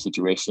injury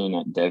situation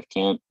at Dev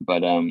Camp,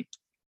 but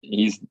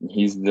he's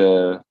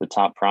the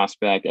top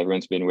prospect.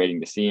 Everyone's been waiting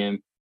to see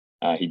him.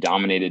 He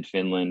dominated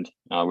Finland,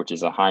 which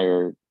is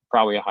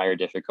probably a higher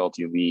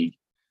difficulty league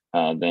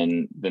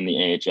than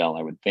the AHL,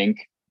 I would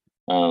think.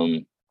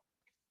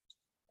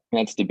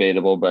 That's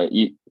debatable, but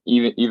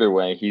either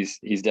way, he's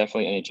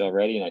definitely NHL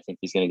ready, and I think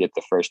he's going to get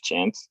the first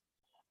chance.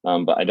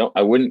 But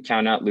I wouldn't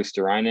count out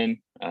Luosterainen.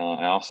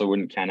 I also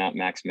wouldn't count out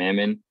Max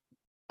Mammon.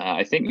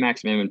 I think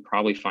Max Mammon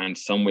probably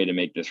finds some way to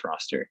make this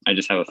roster. I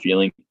just have a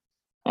feeling.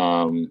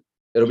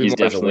 It'll be he's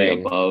more as a definitely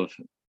wing. above.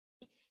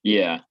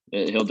 Yeah,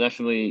 he's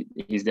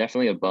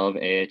definitely above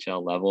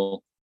AHL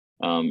level.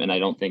 And I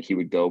don't think he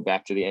would go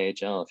back to the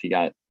AHL. If he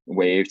got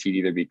waived, he'd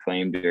either be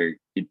claimed or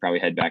he'd probably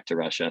head back to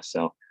Russia.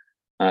 So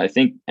I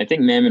think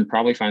Mammon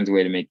probably finds a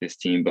way to make this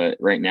team. But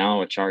right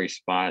now, Achari's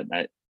spot,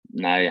 I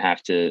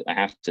have to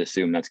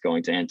assume that's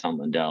going to Anton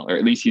Lundell, or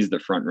at least he's the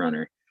front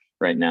runner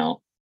right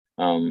now.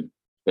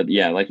 But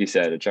yeah, like you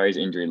said, Achari's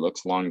injury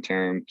looks long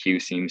term. Q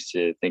seems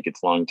to think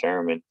it's long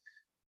term,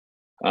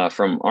 and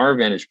from our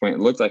vantage point,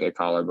 it looks like a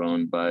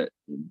collarbone. But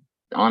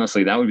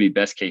honestly, that would be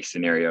best case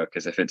scenario,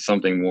 because if it's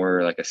something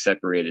more like a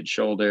separated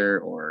shoulder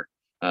or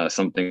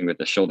something with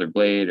the shoulder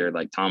blade, or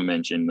like Tom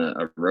mentioned,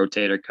 a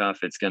rotator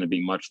cuff, it's going to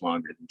be much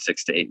longer than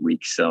 6 to 8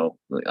 weeks. So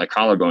a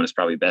collarbone is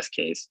probably best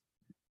case.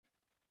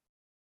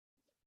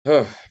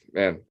 Oh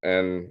man,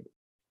 and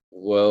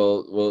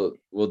we'll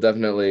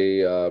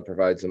definitely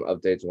provide some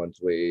updates once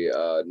we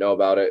know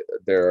about it.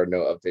 There are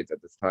no updates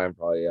at this time.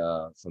 Probably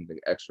something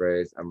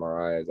X-rays,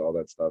 MRIs, all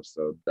that stuff.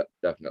 So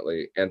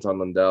definitely Anton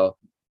Lundell.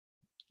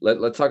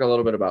 Let's talk a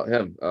little bit about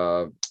him.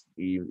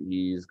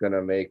 He's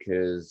gonna make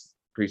his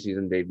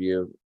preseason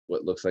debut,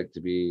 what looks like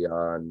to be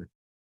on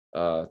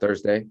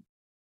Thursday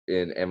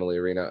in Amalie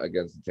Arena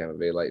against the Tampa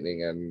Bay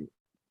Lightning, and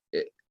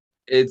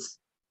it's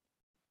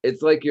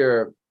like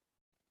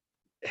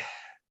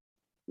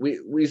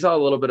we saw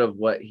a little bit of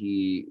what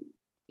he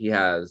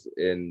has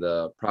in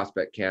the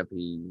prospect camp.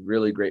 He's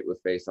really great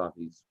with faceoff.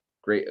 He's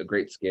a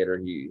great skater.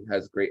 He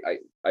has great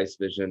ice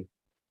vision,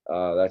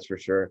 that's for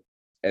sure.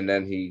 And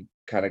then he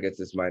kind of gets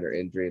this minor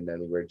injury, and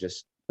then we're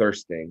just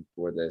thirsting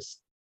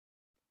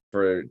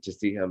to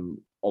see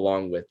him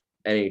along with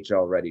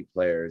NHL ready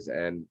players.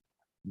 And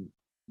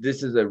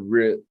this is a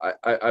real.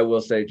 I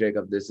will say,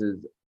 Jacob, this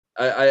is.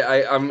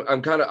 I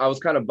was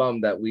kind of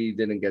bummed that we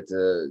didn't get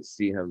to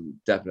see him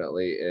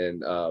definitely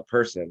in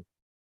person,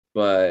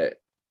 but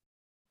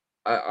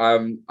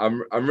I'm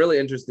really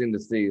interested to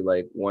see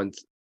like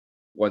once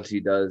he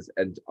does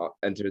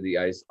enter the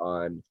ice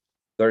on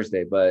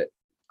Thursday. But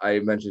I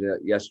mentioned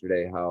it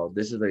yesterday how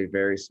this is a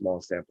very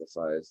small sample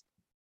size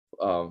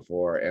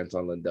for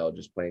Anton Lundell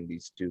just playing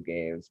these 2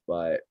 games,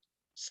 but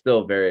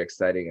still very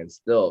exciting. And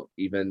still,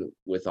 even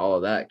with all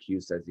of that,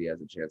 Q says he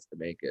has a chance to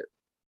make it.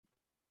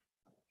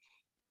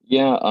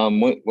 Yeah,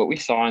 what we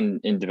saw in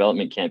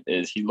development camp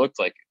is he looked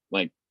like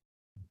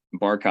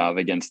Barkov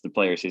against the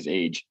players his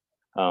age.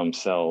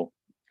 So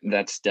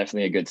that's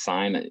definitely a good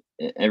sign.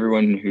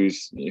 Everyone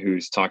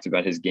who's talked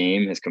about his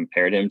game has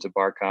compared him to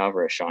Barkov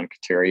or a Sean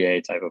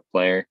Couturier type of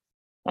player.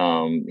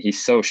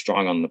 He's so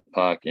strong on the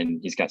puck, and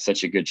he's got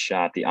such a good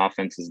shot. The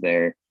offense is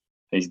there.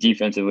 He's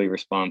defensively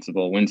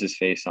responsible, wins his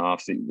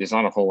face-offs. There's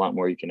not a whole lot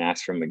more you can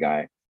ask from the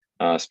guy,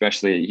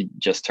 especially he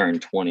just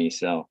turned 20.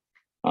 So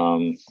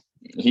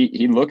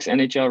he looks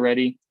NHL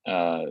ready.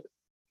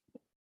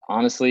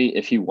 Honestly,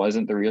 if he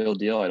wasn't the real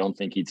deal, I don't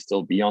think he'd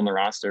still be on the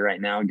roster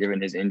right now,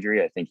 given his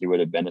injury. I think he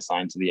would have been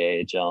assigned to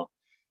the AHL.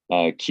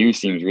 Q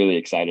seems really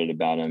excited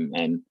about him.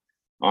 And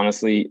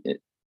honestly,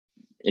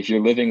 if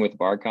you're living with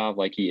Barkov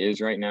like he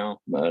is right now,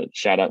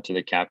 shout out to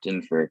the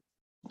captain for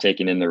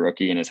taking in the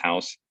rookie in his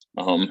house.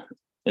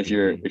 If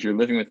you're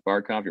living with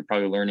Barkov, you're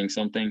probably learning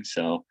something.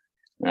 So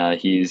I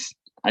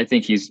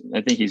think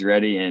he's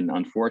ready. And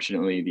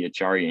unfortunately, the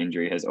Achari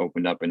injury has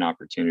opened up an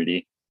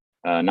opportunity.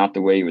 Not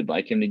the way you would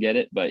like him to get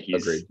it, but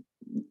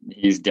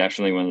he's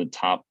definitely one of the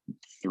top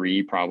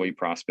 3 probably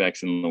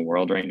prospects in the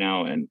world right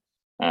now. And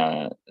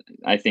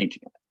I think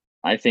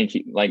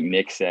he, like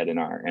Nick said in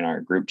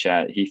our group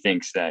chat, he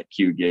thinks that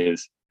Q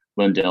gives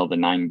Lundell the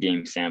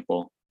 9-game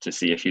sample to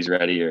see if he's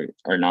ready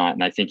or not.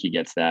 And I think he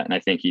gets that. And I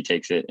think he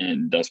takes it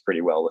and does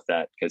pretty well with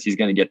that because he's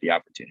going to get the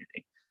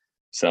opportunity.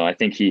 So I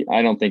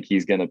don't think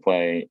he's going to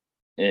play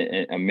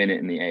a minute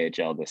in the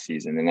AHL this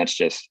season. And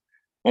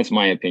that's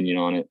my opinion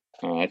on it.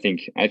 I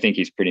think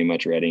he's pretty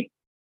much ready.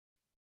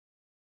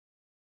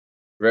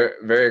 Very,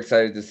 very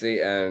excited to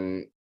see,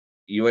 and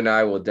you and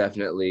I will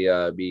definitely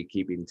be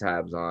keeping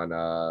tabs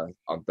on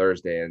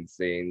Thursday and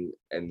seeing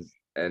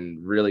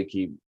and really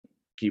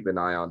keep an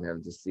eye on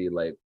him to see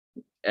like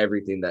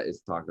everything that is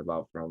talked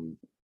about from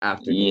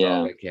after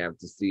development camp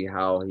to see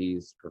how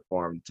he's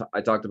performed.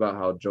 I talked about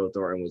how Joe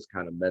Thornton was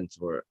kind of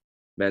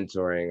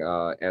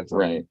mentoring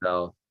Anton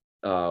Lundell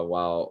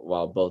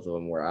while both of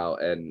them were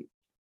out, and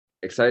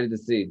excited to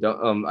see.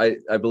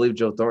 I believe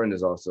Joe Thornton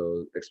is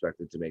also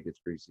expected to make his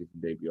preseason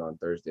debut on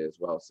Thursday as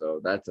well.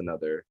 So that's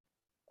another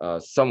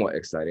somewhat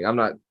exciting. I'm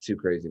not too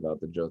crazy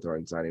about the Joe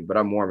Thornton signing, but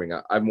I'm warming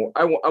up. I'm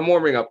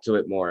warming up to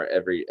it more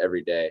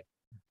every day.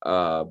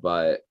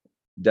 But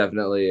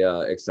definitely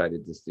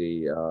excited to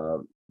see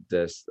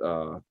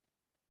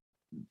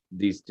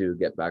these 2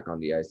 get back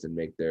on the ice and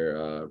make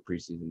their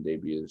preseason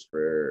debuts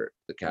for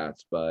the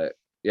Cats. But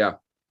yeah.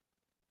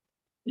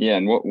 Yeah,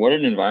 and what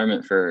an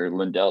environment for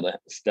Lundell to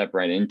step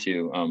right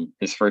into.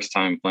 His first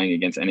time playing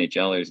against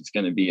NHLers. It's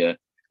going to be a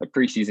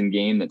preseason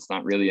game that's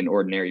not really an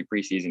ordinary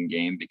preseason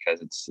game because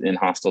it's in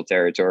hostile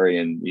territory,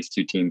 and these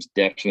 2 teams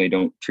definitely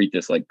don't treat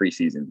this like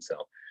preseason. So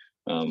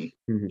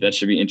that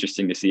should be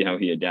interesting to see how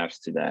he adapts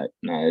to that.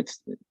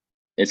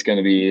 It's going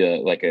to be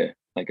like a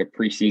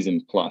preseason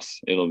plus.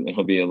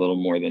 It'll be a little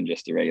more than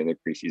just a regular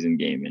preseason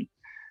game, and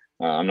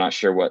I'm not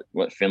sure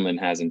what Finland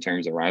has in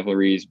terms of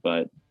rivalries,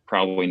 but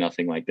probably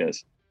nothing like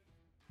this.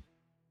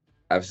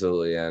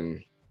 Absolutely.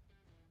 And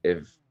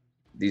if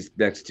these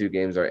next 2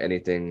 games are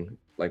anything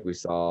like we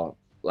saw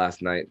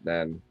last night,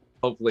 then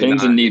hopefully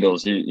pins and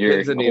needles.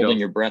 You're holding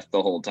your breath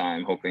the whole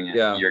time, hoping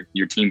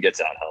your team gets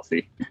out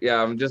healthy.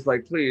 Yeah, I'm just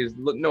like, please,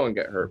 no one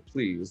get hurt,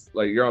 please.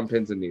 Like, you're on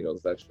pins and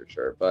needles, that's for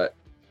sure. But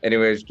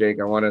anyways, Jake,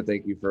 I want to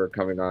thank you for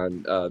coming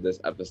on this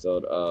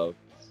episode of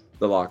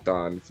the Locked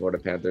On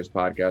Florida Panthers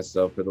podcast.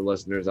 So for the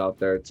listeners out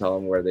there, tell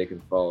them where they can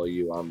follow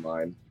you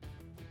online.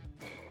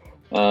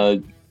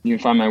 You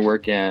can find my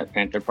work at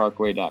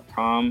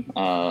pantherparkway.com,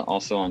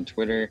 also on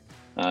Twitter,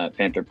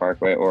 Panther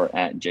Parkway, or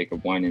at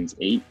Jacob Winans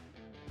 8.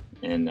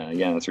 And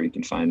that's where you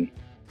can find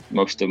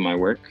most of my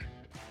work.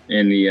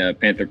 And the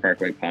Panther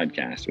Parkway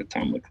podcast with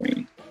Tom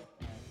McLean.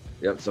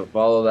 Yep. So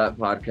follow that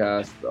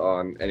podcast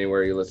on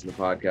anywhere you listen to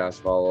podcasts.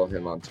 Follow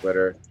him on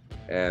Twitter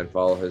and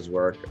follow his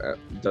work.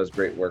 Does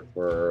great work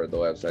for the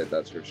website,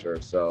 that's for sure.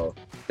 So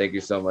thank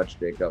you so much,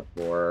 Jacob,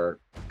 for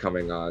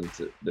coming on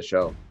to the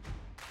show.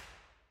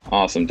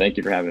 Awesome. Thank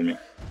you for having me.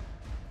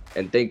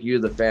 And thank you,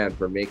 the fan,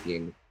 for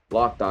making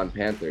Locked On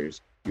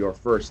Panthers your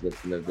first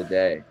listen of the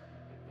day.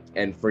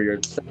 And for your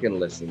second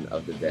listen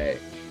of the day,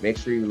 make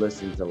sure you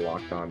listen to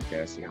Locked On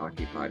Fantasy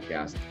Hockey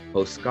Podcast.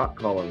 Host Scott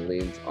Cullen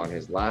leans on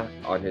his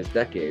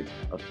decades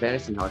of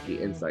fantasy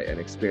hockey insight and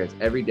experience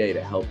every day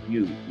to help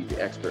you be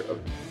the expert of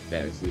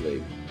fantasy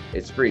league.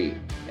 It's free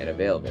and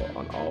available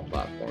on all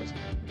platforms.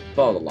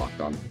 Follow the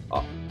Locked On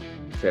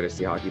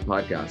Fantasy Hockey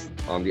Podcast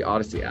on the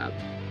Odyssey app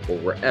or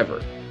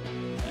wherever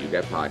you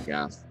get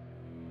podcasts.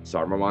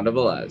 Armando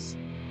Velez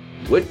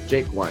with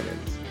Jake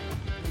Winans.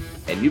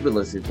 And you've been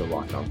listening to the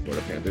Locked On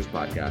Florida Panthers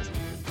podcast,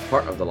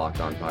 part of the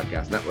Locked On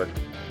Podcast Network,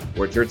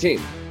 where it's your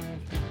team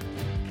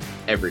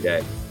every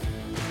day.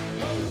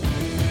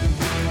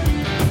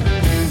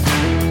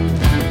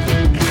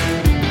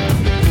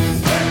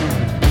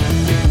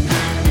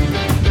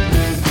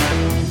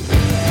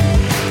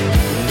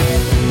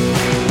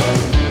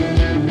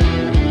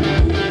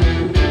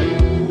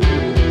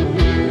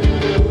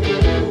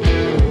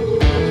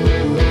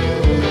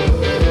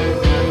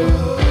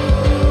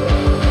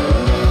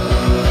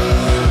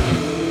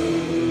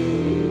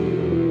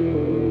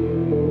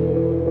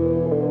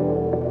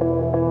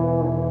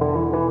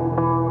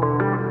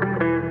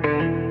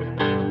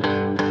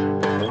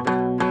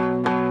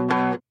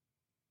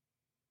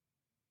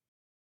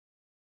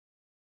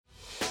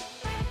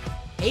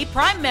 Hey,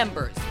 Prime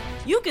members,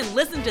 you can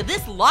listen to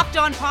this Locked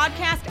On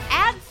podcast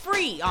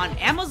ad-free on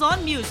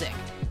Amazon Music.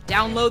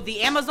 Download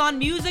the Amazon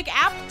Music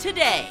app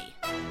today.